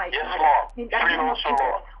 Lord, my Yes, Father, Lord. in the Free name of us, O Jesus,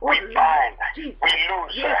 Lord. oh We Lord, bind. Jesus, We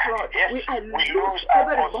lose. yes, Lord, Yes, I we lose lose our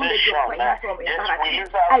every bondage of possession. financial Yes, we embarrassment,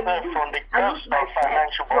 lose ourselves from the I curse lose of myself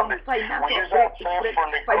financial from bondage. We financial lose ourselves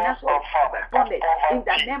from the curse financial of bondage, in the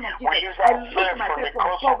poverty. name of We Jesus, lose I lose ourselves from myself the from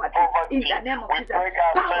curse of poverty, in poverty. the name of We Jesus, break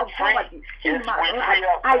power ourselves of free. poverty Yes, in my we life, free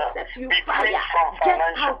I ourselves. set you Be free fire, from get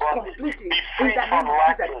financial out bondage. completely, Be in free the from name of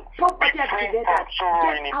Jesus, lacking. Be poverty free activated, from sorrow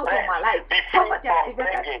get in out of debt. my life, Be free poverty from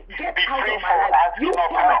activated, begging. get Be out free of my from life, you asking of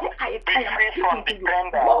poverty, help. I Be am free from speaking to you,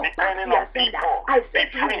 dependence, go back to depending your on sender, people. I Be set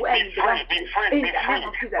you free, where be you free, belong be to, free, in be the name free.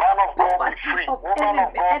 of Jesus, Man of God, be poverty free. of Woman of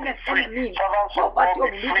God, be free. enemy, Servants of God, poverty be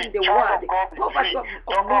of free. reading the Child word, of God, be poverty free. of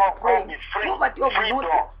Daughter not of God, praying, be free. poverty of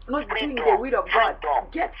Freedom, not doing freedom, the will of God, freedom,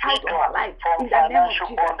 get out of freedom my life, from in the name of financial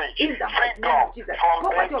Jesus, bondage, in the mighty name freedom of Jesus, from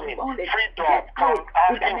poverty of begging, bondage, freedom get from out,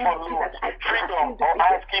 in the asking name for of Jesus, loans, I crush freedom you into from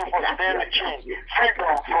pieces, asking I for crush you, I spiritual, crush you, I freedom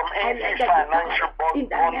crush you, from I every let them be financial covered, in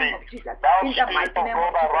the name bondage. of Jesus, Thou in the Spirit mighty of name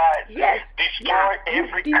God of Jesus, arise, yes, destroy you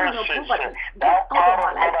every demon of curses, poverty, thou get out power of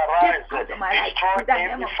my of life, God get arise, out of my life, destroy in the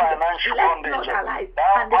name every of Jesus, financial let bondage, Lord arise,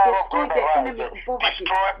 thou and power of destroy God the arise, enemy of poverty,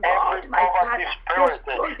 destroy every God, my poverty Father, spirit,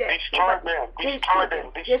 destroy them, destroy poverty, them, destroy destroy them, them,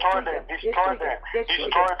 destroy them, destroy them,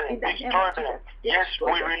 destroy them, in the name destroy of them. Jesus, Yes, destroy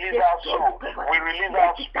we them, release our destroy soul, poverty, we release let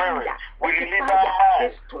our it spirit, thunder, we let it release fire, our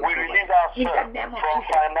mind, destroy we poverty, release in the ourselves name of from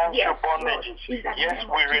Jesus, financial yes, Lord, bondages. in the Yes, name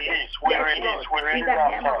we of Jesus, release, yes, Lord, we in release the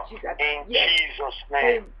name of ourselves. Jesus, In yes, Jesus'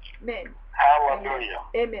 name. amen, Hallelujah.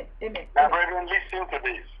 amen, amen, Now, amen. brethren, listen to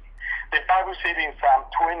this. The Bible said in Psalm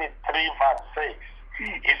 23, verse 6,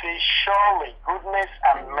 it says, surely goodness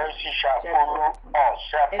and mercy shall follow us,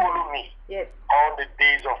 shall follow me Yes, all the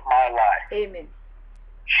days of my life. amen,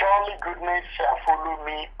 Surely goodness shall follow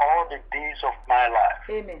me all the days of my life.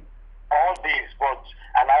 amen, All days,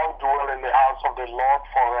 and I will dwell in the house of the Lord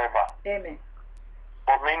forever. amen,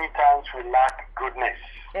 But many times we lack goodness.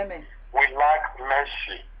 amen, We lack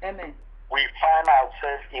mercy. amen. We find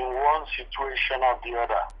ourselves in one situation or the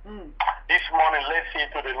other. This morning, let's say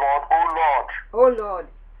to the Lord, Oh Lord,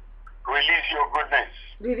 release your goodness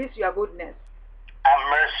release your goodness and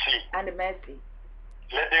mercy. and mercy.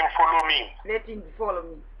 Let them follow me Let him follow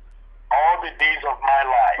me all the days of my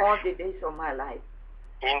life. all the days of my life.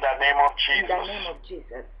 In the name of In Jesus. the name of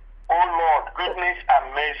Jesus. Oh Lord, goodness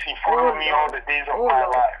and mercy follow me all the days of my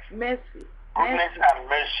Lord, life. mercy Goodness and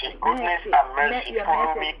mercy, goodness and mercy,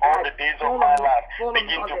 follow me all the days of my life.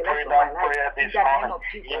 Begin to pray that prayer this morning.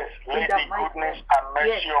 Yes, let the goodness and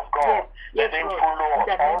mercy of God, let them follow us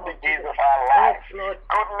all the days of our life.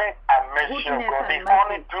 Goodness and mercy of God, they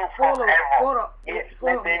only do forever. Yes,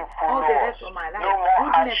 let them follow us. No more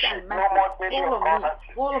hardship, no more daily occurrences,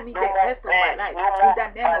 no more pain, no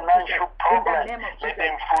more financial problems. Let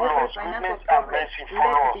them follow us. Goodness and mercy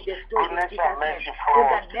follow us. Goodness and mercy follow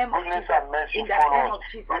us. Goodness and mercy follow us.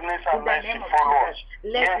 Goodness and mercy follow us.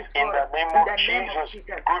 Yes, in the name of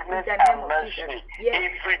Jesus. Goodness and mercy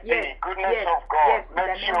every day. Goodness of God,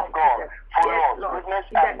 mercy of God follow us. Goodness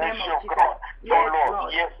and mercy of God follow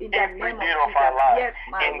us. Yes, every day of our life.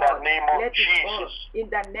 In the name of Jesus. In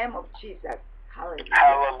the name of Jesus. Hallelujah.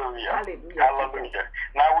 Hallelujah. Hallelujah. Hallelujah.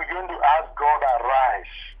 Now we're going to ask God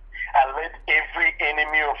arise and let every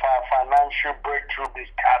enemy of our financial breakthrough be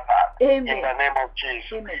scattered. Amen. In the name of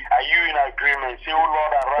Jesus. Amen. Are you in agreement? Say, oh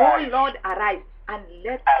Lord, Oh arise. Lord, arise and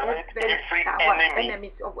let every our enemy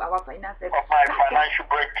enemies of our finances of my financial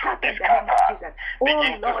breakthrough be in the name of scattered. Jesus. Oh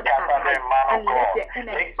Begin to Lord, scatter arise them, man of and let God. the Let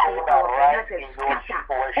enemies God of our arise finances in those scatter.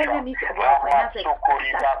 situations. Enemies of our finances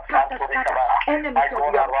scatter. Enemies My of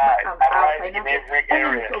God, our arise in finances. every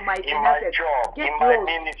Enemies area. of my In my finances. job, Get in my lost.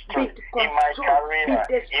 ministry, Be in my controlled. career, Be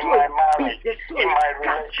in destroyed. my Be marriage, destroyed. in my Scatter,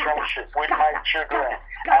 relationship with scatter, my children.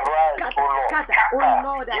 scatter, Arise, scatter, O Lord. scatter. Oh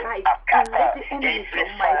Lord, arise and let the enemies Every of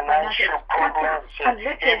my finances financial scatter. problems, And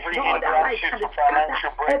let the every Lord arise hindrances and to scatter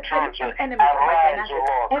financial breakthroughs. every enemy of my Arise, O finances,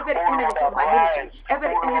 Lord. every O enemy Lord, of my arise. ministry, every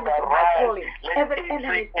O Lord, enemy of my arise. calling, Let every every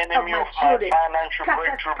enemy of enemy my of my children. financial Scatter,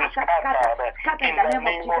 breakthrough be scatter, scatter, scattered. scatter In in the the name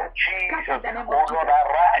of name of Jesus. Scatter in the Jesus. name O of Lord, Jesus.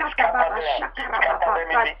 arise. Scatter Scatter Baba them. Shakara Scatter Baba them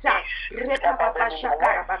in the Kata. east. Repa Scatter Baba them in the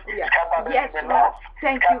Shakara west. Bakuria. Scatter them Yes, in the Lord. north.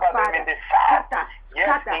 Thank you, Scatter them Father. in the south. Scatter, Yes,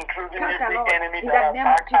 scatter, including scatter, every Lord. enemy In that the name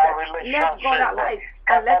of attack our Jesus. Let God relationship. arise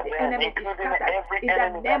and let the Scatter them, enemy be including scattered. every In the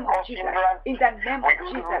enemy that name of causes Jesus. hindrance. In the name We of go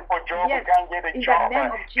to Jesus. look for job, Yes. we can't get a In the job.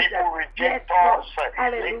 name of Jesus. People Yes, reject Lord. us. Let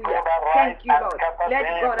Hallelujah. God arise Thank you, and Lord. scatter Let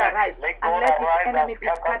them. God arise Let and God let his arise enemy and be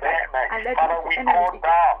scatter scattered. them. And let Father, his we enemy call be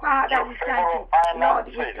down Father, your we favor thank of you. Lord,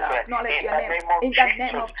 we finances acknowledge in your the name. name of In the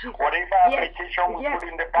name Jesus. of Jesus. Whatever Yes, application we yes, put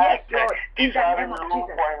in the yes, bank, Lord. In the desiring name of loan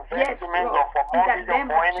Jesus. for Yes, investment Lord. or for In the mortgage or name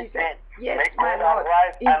for of Jesus. anything, Yes, let my God Lord.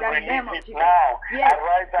 arise In and the release name of it Jesus. now. Yes.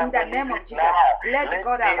 Arise In and the release name of it Jesus. now. Let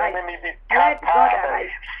God the arise. enemy be Let God scattered.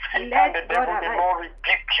 arise. Satan, Let the God devil, the arise. Lord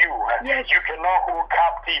rebuke you. Yes. You cannot hold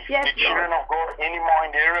captive Yes, the children Lord. of God anymore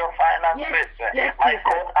in the area of finances. Yes, My Jesus.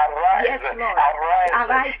 God, arise. Yes, Lord. Arise.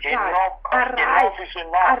 Arise, God. Enough Arise. is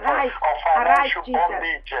enough Arise. of Arise, financial Jesus.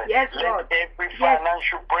 bondage. Yes, Let Lord. every Yes.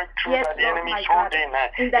 financial breakthrough Yes, that the Lord, enemy my is Father. holding,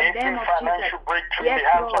 In the every name of financial Jesus. breakthrough Yes, in the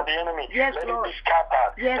hands Lord. of the enemy, Yes, let Lord. it be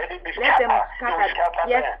scattered. Yes, Let it be let them scattered. scattered. We scatter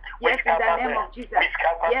Yes, them. yes, We in the scatter name them. of Jesus. We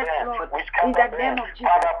scatter Yes, them. Lord. We In scatter the them. name of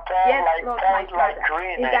Jesus. Father, pour Yes, like Lord, pour my it like Father.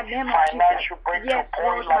 rain. In the name of Financial Jesus. breakthrough, Yes, pour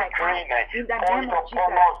Lord, it my like God. rain. In the Pour name it of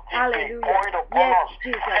upon Jesus. us deeply. Hallelujah. Pour it upon Yes, us.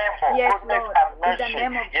 Jesus. Favor, Yes, goodness, Lord. and In mercy. the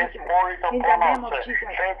name of Yes, Jesus. pour it In upon the name us. of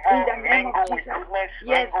Jesus. Favor, In the name of mingle with Jesus. goodness,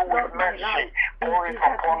 Yes, mingle with Lord, my mercy. Lord. Pour In it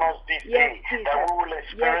Jesus' upon name. us this Yes, day, Jesus. that we will Yes,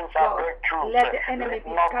 experience our Lord. breakthroughs. Let the enemy Let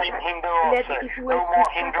be nothing scattered. hinder Let us. the evil No ways more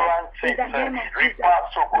be scattered. hindrances. In the name of Jesus. Ripa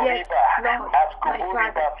Yes, sokoriba, Lord, my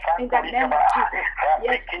Father. In the name of Jesus.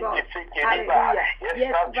 Yes, Lord. Hallelujah.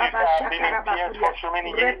 Yes, Baba Shakara for so many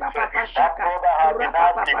years. Repa Papa That Shaka. brother has been Rapa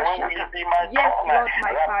asking, Papa when will Shaka. he be my Yes, corner? Lord,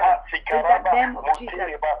 my Father. In the name of Jesus.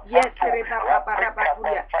 Yes, Reba Papa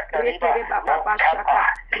Rabakuria. Reba Papa Shaka.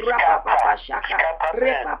 Rapa Papa Shaka.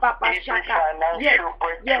 Repa Papa Shaka. Yes,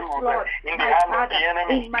 yes, Lord, my Father.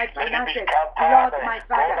 In my finances, Lord, my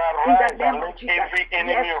Father. In the name of Jesus.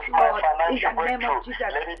 Yes, Lord. In the name of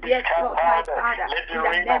Jesus. Yes, Lord, my Father. In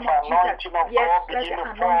the name of Jesus. Yes, let the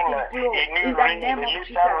anointing flow. In the name of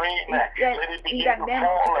Jesus. Yes, in the name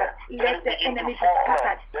of Jesus. Let the enemy be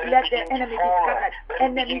scattered. Let the enemy be scattered.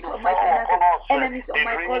 Enemies of my finances, enemies of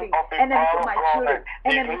my calling, enemies of my children,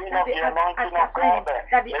 enemies that they are assassinating,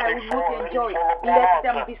 that I will not enjoy. Let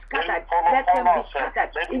them be scattered. Let them be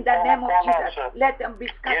scattered. In the name of Jesus. Let them be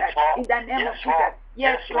scattered. In the name of Jesus.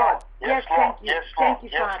 Yes, Lord. Yes, thank you. Thank you,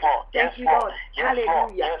 Father. Thank you, Lord.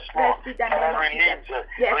 Hallelujah. Blessed be the name of Jesus.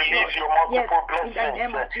 Yes, Lord. Yes, in the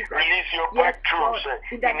name of Jesus. Release your Yes, breakthroughs Lord.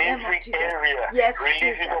 In the in name of every Jesus. area. Yes,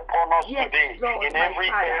 Release it Jesus. upon us Yes, today. Lord, In my every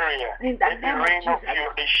Father. area. In the Let the name of rain of Jesus.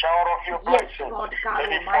 your, the shower of your Yes, blessings. Lord God Let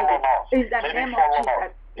it Almighty. fall on us. In the Let name it of fall on Jesus.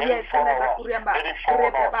 us. Let Yes, it fall on us. Lebakuriamba. Let it fall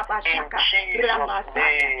on us. In Rebabashaka. Jesus' Rambasaka.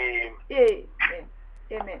 name. Amen.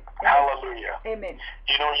 Amen. Hallelujah. Amen.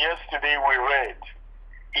 You know, yesterday we read.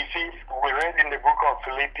 It says, we read in the book of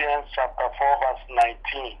Philippians chapter 4 verse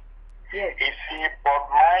 19. Yes. It says, but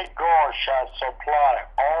my God shall supply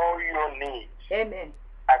all your needs Amen.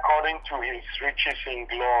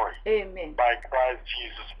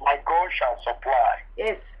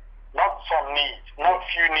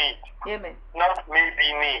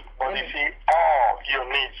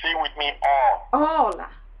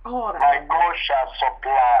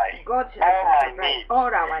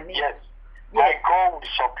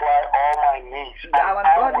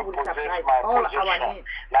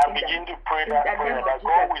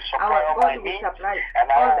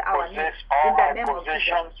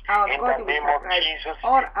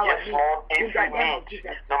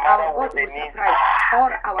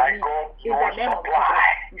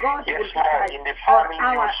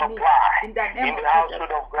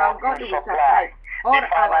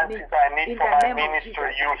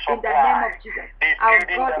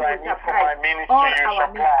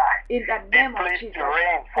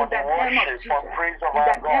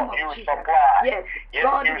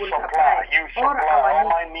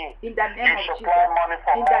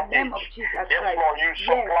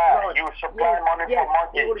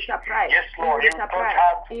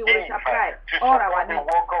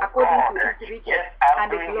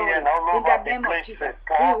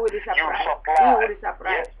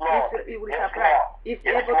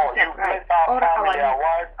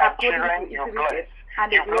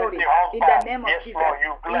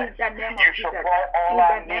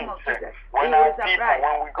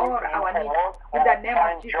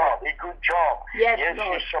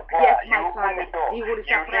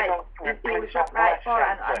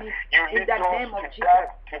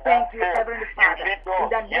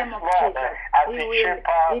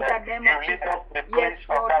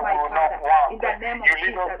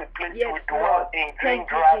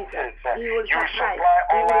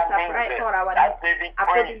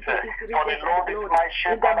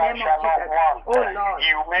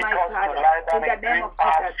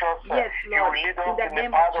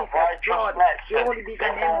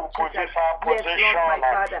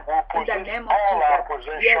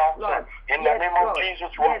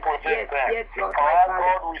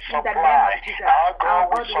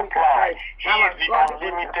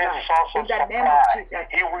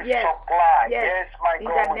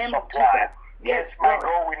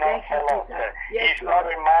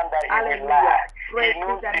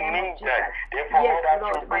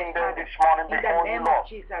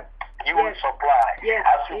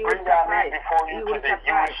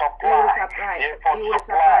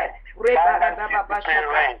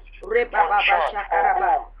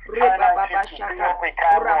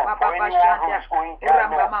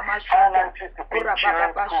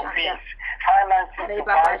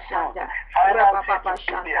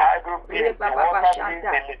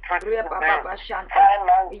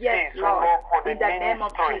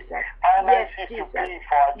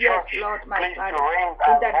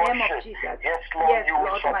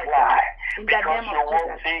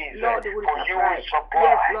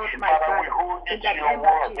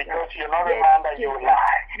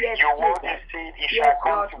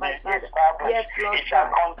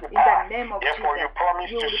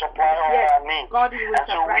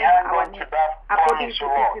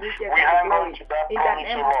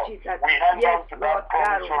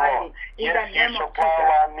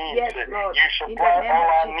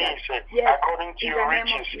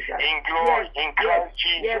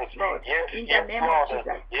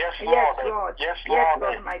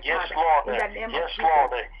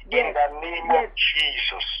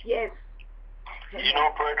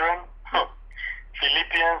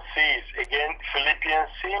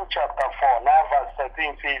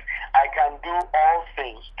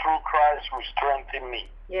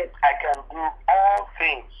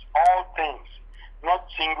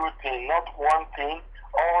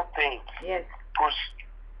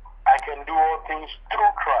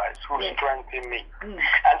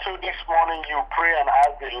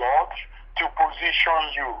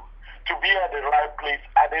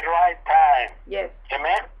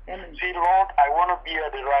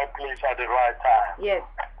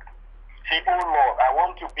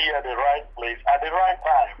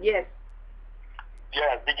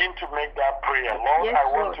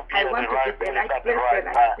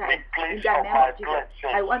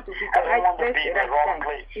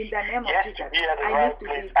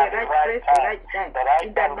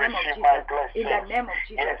 blessings. In the name of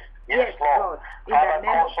Jesus. Yes, Lord. In the Father,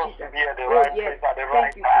 name of cause us to Jesus. be at the Oh, right yes. place at the Thank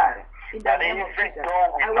right you, time. Father. In the That name of every Jesus. door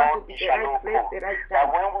we I want knock, to be it the shall right place, open. the right That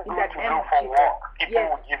time. when we In go the to name look of for Jesus. work, people Yes.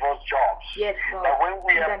 will give us jobs. Yes, Lord. That when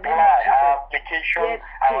we In the name apply of Jesus. our application, Yes,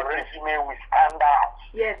 our Jesus. resume will stand out.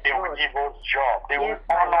 Yes, They will Lord.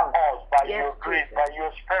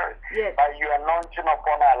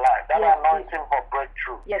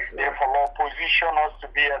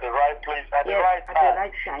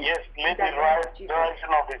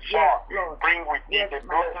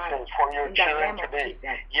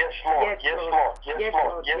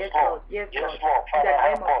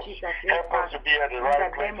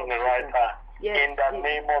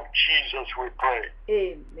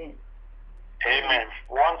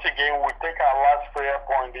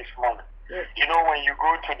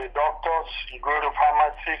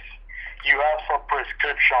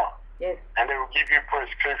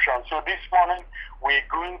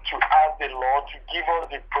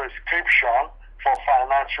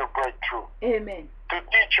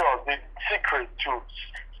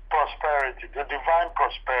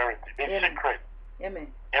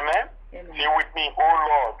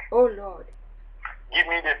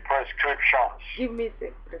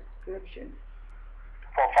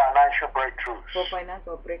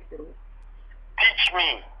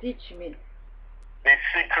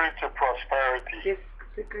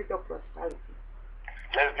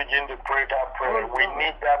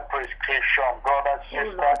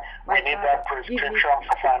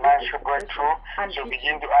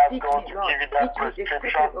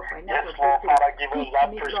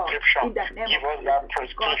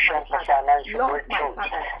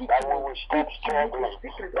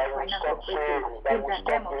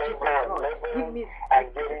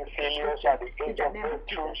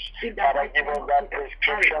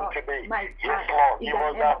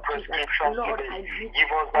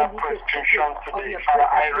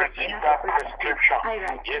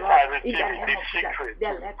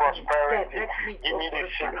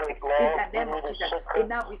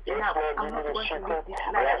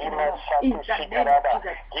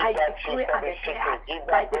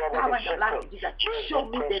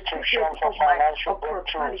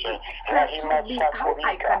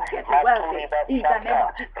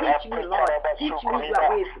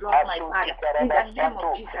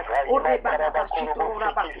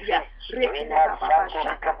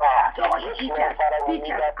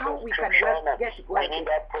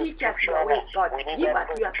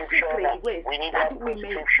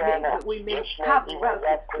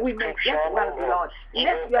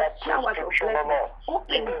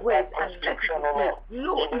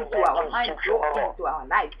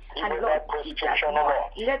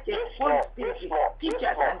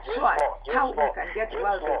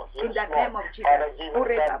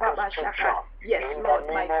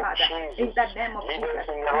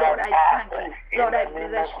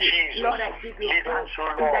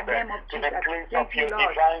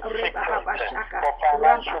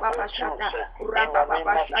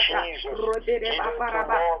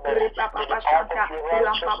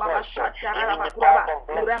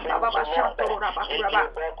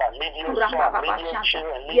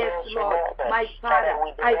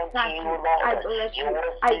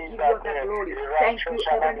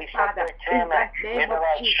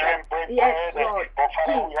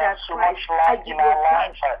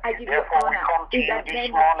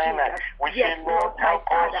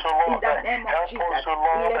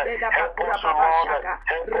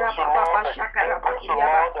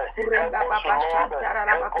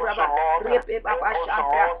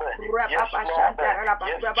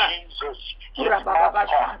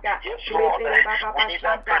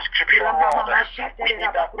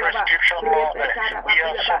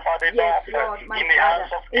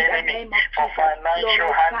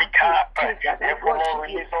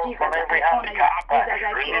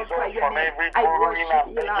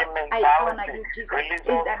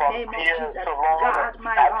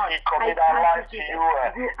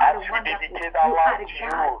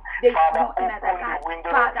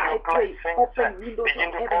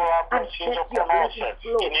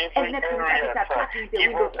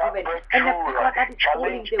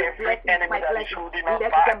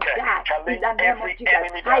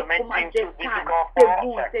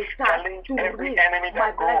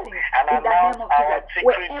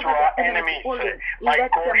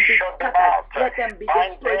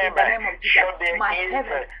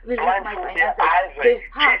 release my blindfold their finances. eyes. The She's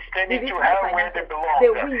heart, sending release to my hell where they finances. belong.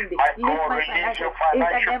 The wind, My release God, my release finances. your In the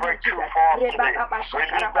financial name of breakthrough Jesus. for us today.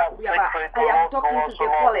 Release that secret I to am us, talking to O the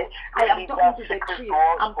Lord. forest. I am Release talking that to the secret trees. to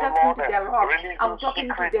us, I'm O talking Lord. to the rocks. Release I'm those talking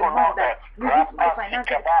to secrets, the O Lord. mountains. Release my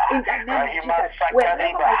finances. In the name of Jesus.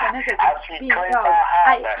 Wherever my finances As is we being cleanse held, our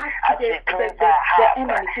I hand, ask as we cleanse our the heart,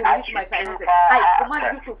 enemy to as release we my finances. purify our I heart, command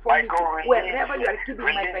you to my vomit God, it wherever you are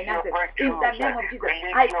keeping my release your finances. In the breakthroughs, name of Jesus,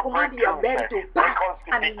 release I your command your breakthroughs, belly to make burst us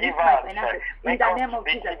to and be release my givers, finances. In make the us name to of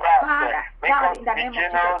be Jesus, givers, Father, make God, us in to the be name of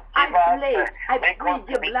Jesus, generous I givers, pray, I make plead us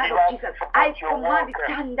to the be blood of Jesus, I command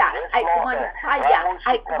thunder, I command fire,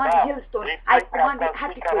 I command hailstone, I command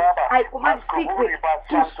earthquake, I command secret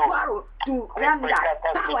to swallow, to render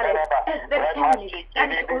powerless every enemy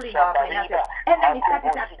that is holding our finances, enemy that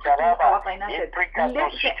is attacking our finances. Let the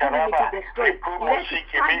enemy be destroyed. Let the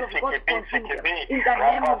fire of God consume them. In the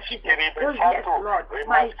name of Jesus. Oh yes, Lord,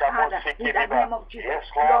 my Father, in the name of Jesus.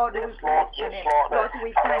 Lord, we bless your name. Lord,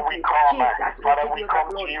 we thank you. Jesus, we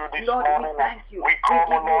give you the glory. Lord, we thank you. We give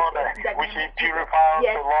you in the name of Jesus.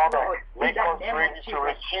 Yes, Lord, in the name of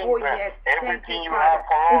Jesus. Oh yes, thank you, Father.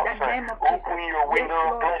 In the name of Jesus. Yes,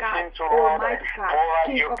 Lord God, Almighty God,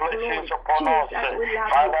 King of glory. Jesus, we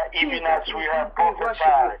love you. Jesus, we come to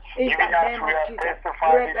worship you. In the name of Jesus.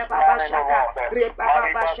 Reba Baba Shaka, Reba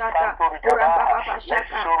Baba Shaka, Uramba Baba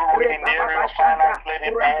Shaka, Reba Baba Shaka,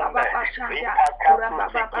 Uramba Baba Shaka, Uramba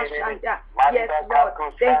Baba Shaka. Yes, Lord.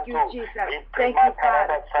 Thank you, Jesus. Thank you,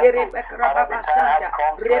 Father. Reba Baba Shaka,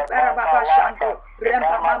 Reba Baba Shaka,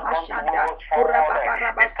 Reba Mama Shaka, Uramba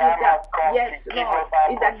Baba Shaka. Yes, Lord.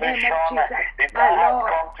 In the name of Jesus, my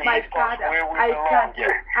Lord, my Father, I thank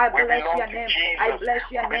you. I bless your name. I bless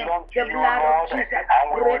your name. The blood of Jesus.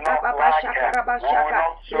 Reba Baba Shaka, Reba Shaka,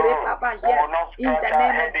 Reba Baba. Yes, in the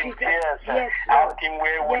name of Jesus. Yes, Lord. Yes,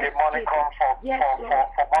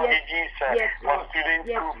 Jesus. Yes, Lord. Yes, Lord.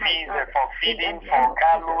 Yes, my Father. for feeding, for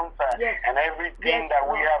car loans, and everything that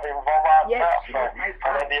we have involved ourselves.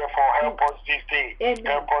 Father, therefore, help us this day.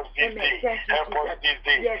 Help us this day. Help us this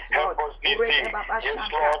day. Help us this day. Yes,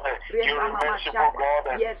 Lord. You're a merciful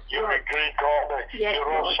God. You're a great God. You're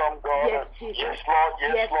awesome God. Yes, Lord.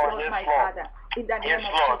 Yes, Lord. Yes, Lord. In the name yes,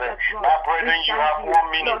 of Lord. Jesus, Lord. Now, brethren, you have 1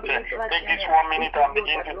 minute. Lord, take this 1 minute and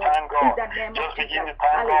begin to thank God. Just begin to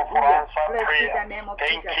thank God for answered prayer.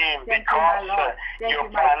 Thank Him because your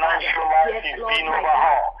financial life is being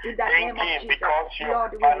overhauled. Thank Him because your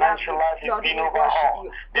financial life is being overhauled.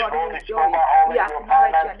 The Lord is overhauling your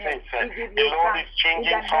finances. The Lord is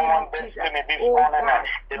changing someone's destiny this morning.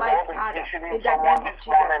 The Lord is visiting someone this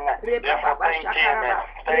morning. Therefore, thank Him.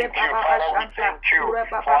 Thank you, Father. We thank you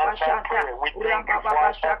for answered prayer. We thank you for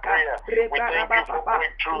answered prayer. We thank you for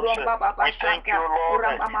breakthroughs. We thank you, Lord.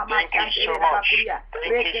 Thank you so much.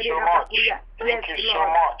 Thank you so much. Thank you so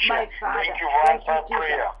much. Thank you for answered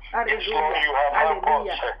prayer. Yes, Lord, you have helped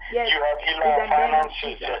us. You have healed our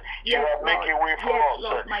finances. You have made a way for us.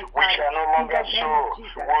 We shall no longer sow. We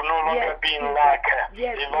will no longer be in lack.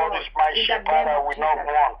 The Lord is my shepherd. I will not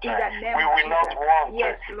want. We will not want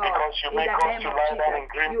because you make us to lie down in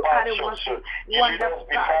green pastures. You lead us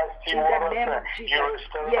beside still waters. You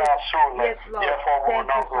restore our soul. Therefore, we will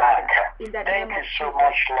not lack. Thank you so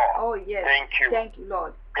much, Lord. Oh, yes. Thank you. Thank you,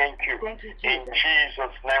 Lord. Thank you. Thank you, In Jesus.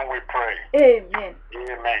 Jesus' name we pray. Amen.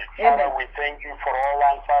 Amen. Father, we thank you for all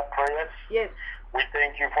answered prayers. Yes. We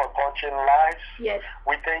thank you for touching lives. Yes.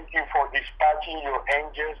 We thank you for dispatching your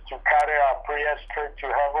angels to carry our prayers straight to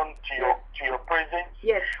heaven, to your presence.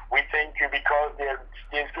 Yes. We thank you because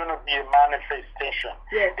there's going to be a manifestation.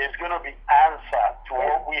 Yes. There's going to be answer to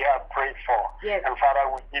what we have prayed for. Yes. And Father,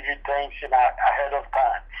 we give you thanks ahead of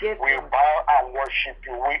time. Yes, we bow and worship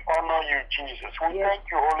you. We honor you, Jesus. We thank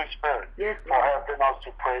you, Holy Spirit, for helping us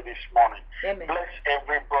to pray this morning. Amen. Bless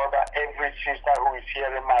every brother, every sister who is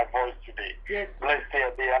hearing my voice today. Yes. Bless their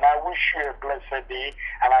day. And I wish you a blessed day.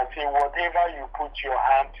 And I say, whatever you put your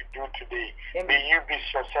hand to do today, may you be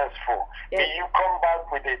successful. May you come back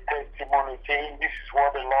with a testimony saying, this is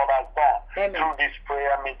what the Lord has done through this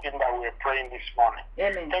prayer meeting that we're praying this morning.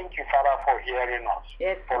 Amen. Thank you, Father, for hearing us.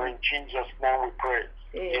 Yes. For in Jesus' name we pray.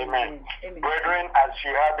 Amen. Amen. Brethren, as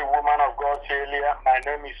you heard the woman of God say earlier, my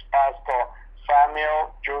name is Pastor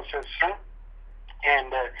Samuel Josephson.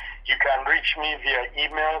 And you can reach me via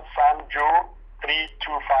email,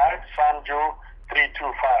 samjo325,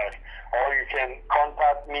 or you can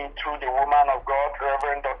contact me through the woman of God,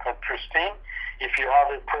 Reverend Dr. Christine. If you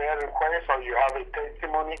have a prayer request or you have a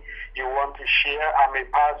testimony you want to share, I'm a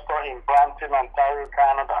pastor in Brampton, Ontario,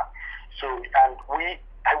 Canada. So, and we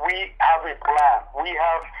have a plan.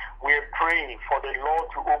 We're praying for the Lord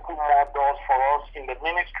to open more doors for us in the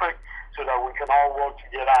ministry so that we can all work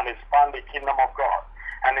together and expand the kingdom of God.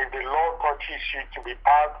 And if the Lord touches you to be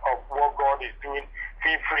part of what God is doing,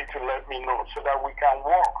 feel free to let me know so that we can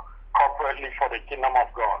work corporately for the kingdom of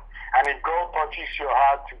God. And if God touches your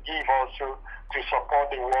heart to give also to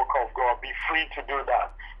support the work of God, be free to do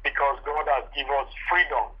that because God has given us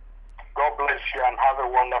freedom. God bless you and have a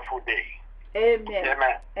wonderful day. Amen.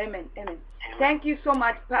 Amen. Amen. Amen. Thank you so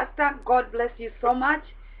much, Pastor. God bless you so much.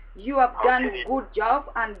 You have done a good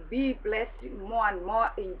job and be blessed more and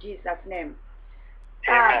more in Jesus' name.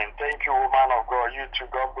 Amen. Thank you, woman of God. You too.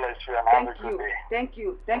 God bless you and have a good day. Thank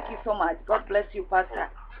you. Thank you so much. God bless you, Pastor.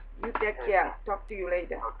 You take care. Talk to you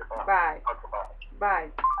later. Okay, Bye. Okay, Bye.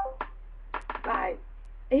 Bye.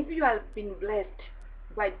 If you have been blessed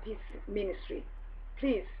by this ministry,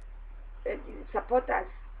 please support us.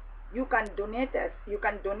 You can donate us. You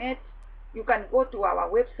can donate. You can go to our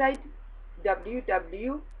website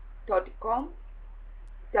www.com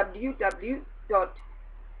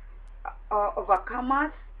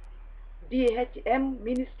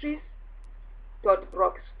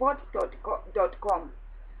www.overcomersdhmministries.blogspot.com.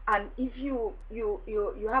 And if you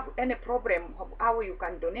have any problem of how you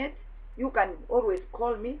can donate, you can always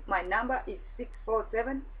call me. My number is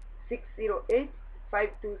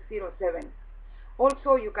 647-608-5207.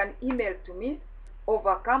 Also, you can email to me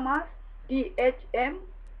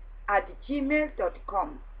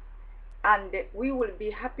overcomersdhm@gmail.com, and we will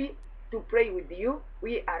be happy to pray with you.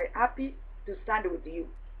 We are happy to stand with you.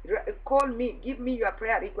 Call me, give me your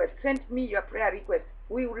prayer request, send me your prayer request.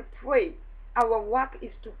 We will pray. Our work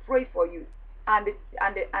is to pray for you and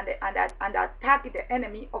attack the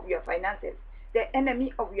enemy of your finances, the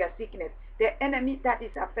enemy of your sickness, the enemy that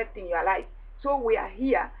is affecting your life. So we are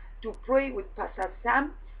here to pray with Pastor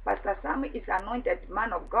Sam. Pastor Sam is anointed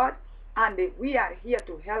man of God, and we are here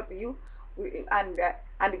to help you, and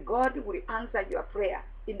God will answer your prayer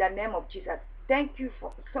in the name of Jesus. Thank you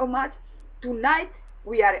so much. Tonight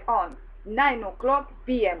we are on 9:00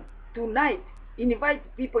 p.m. Tonight, invite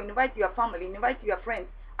people, invite your family, invite your friends.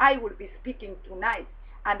 I will be speaking tonight,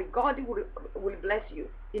 and God will bless you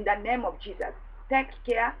in the name of Jesus. Take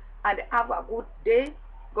care and have a good day.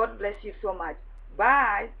 God bless you so much.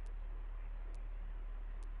 Bye.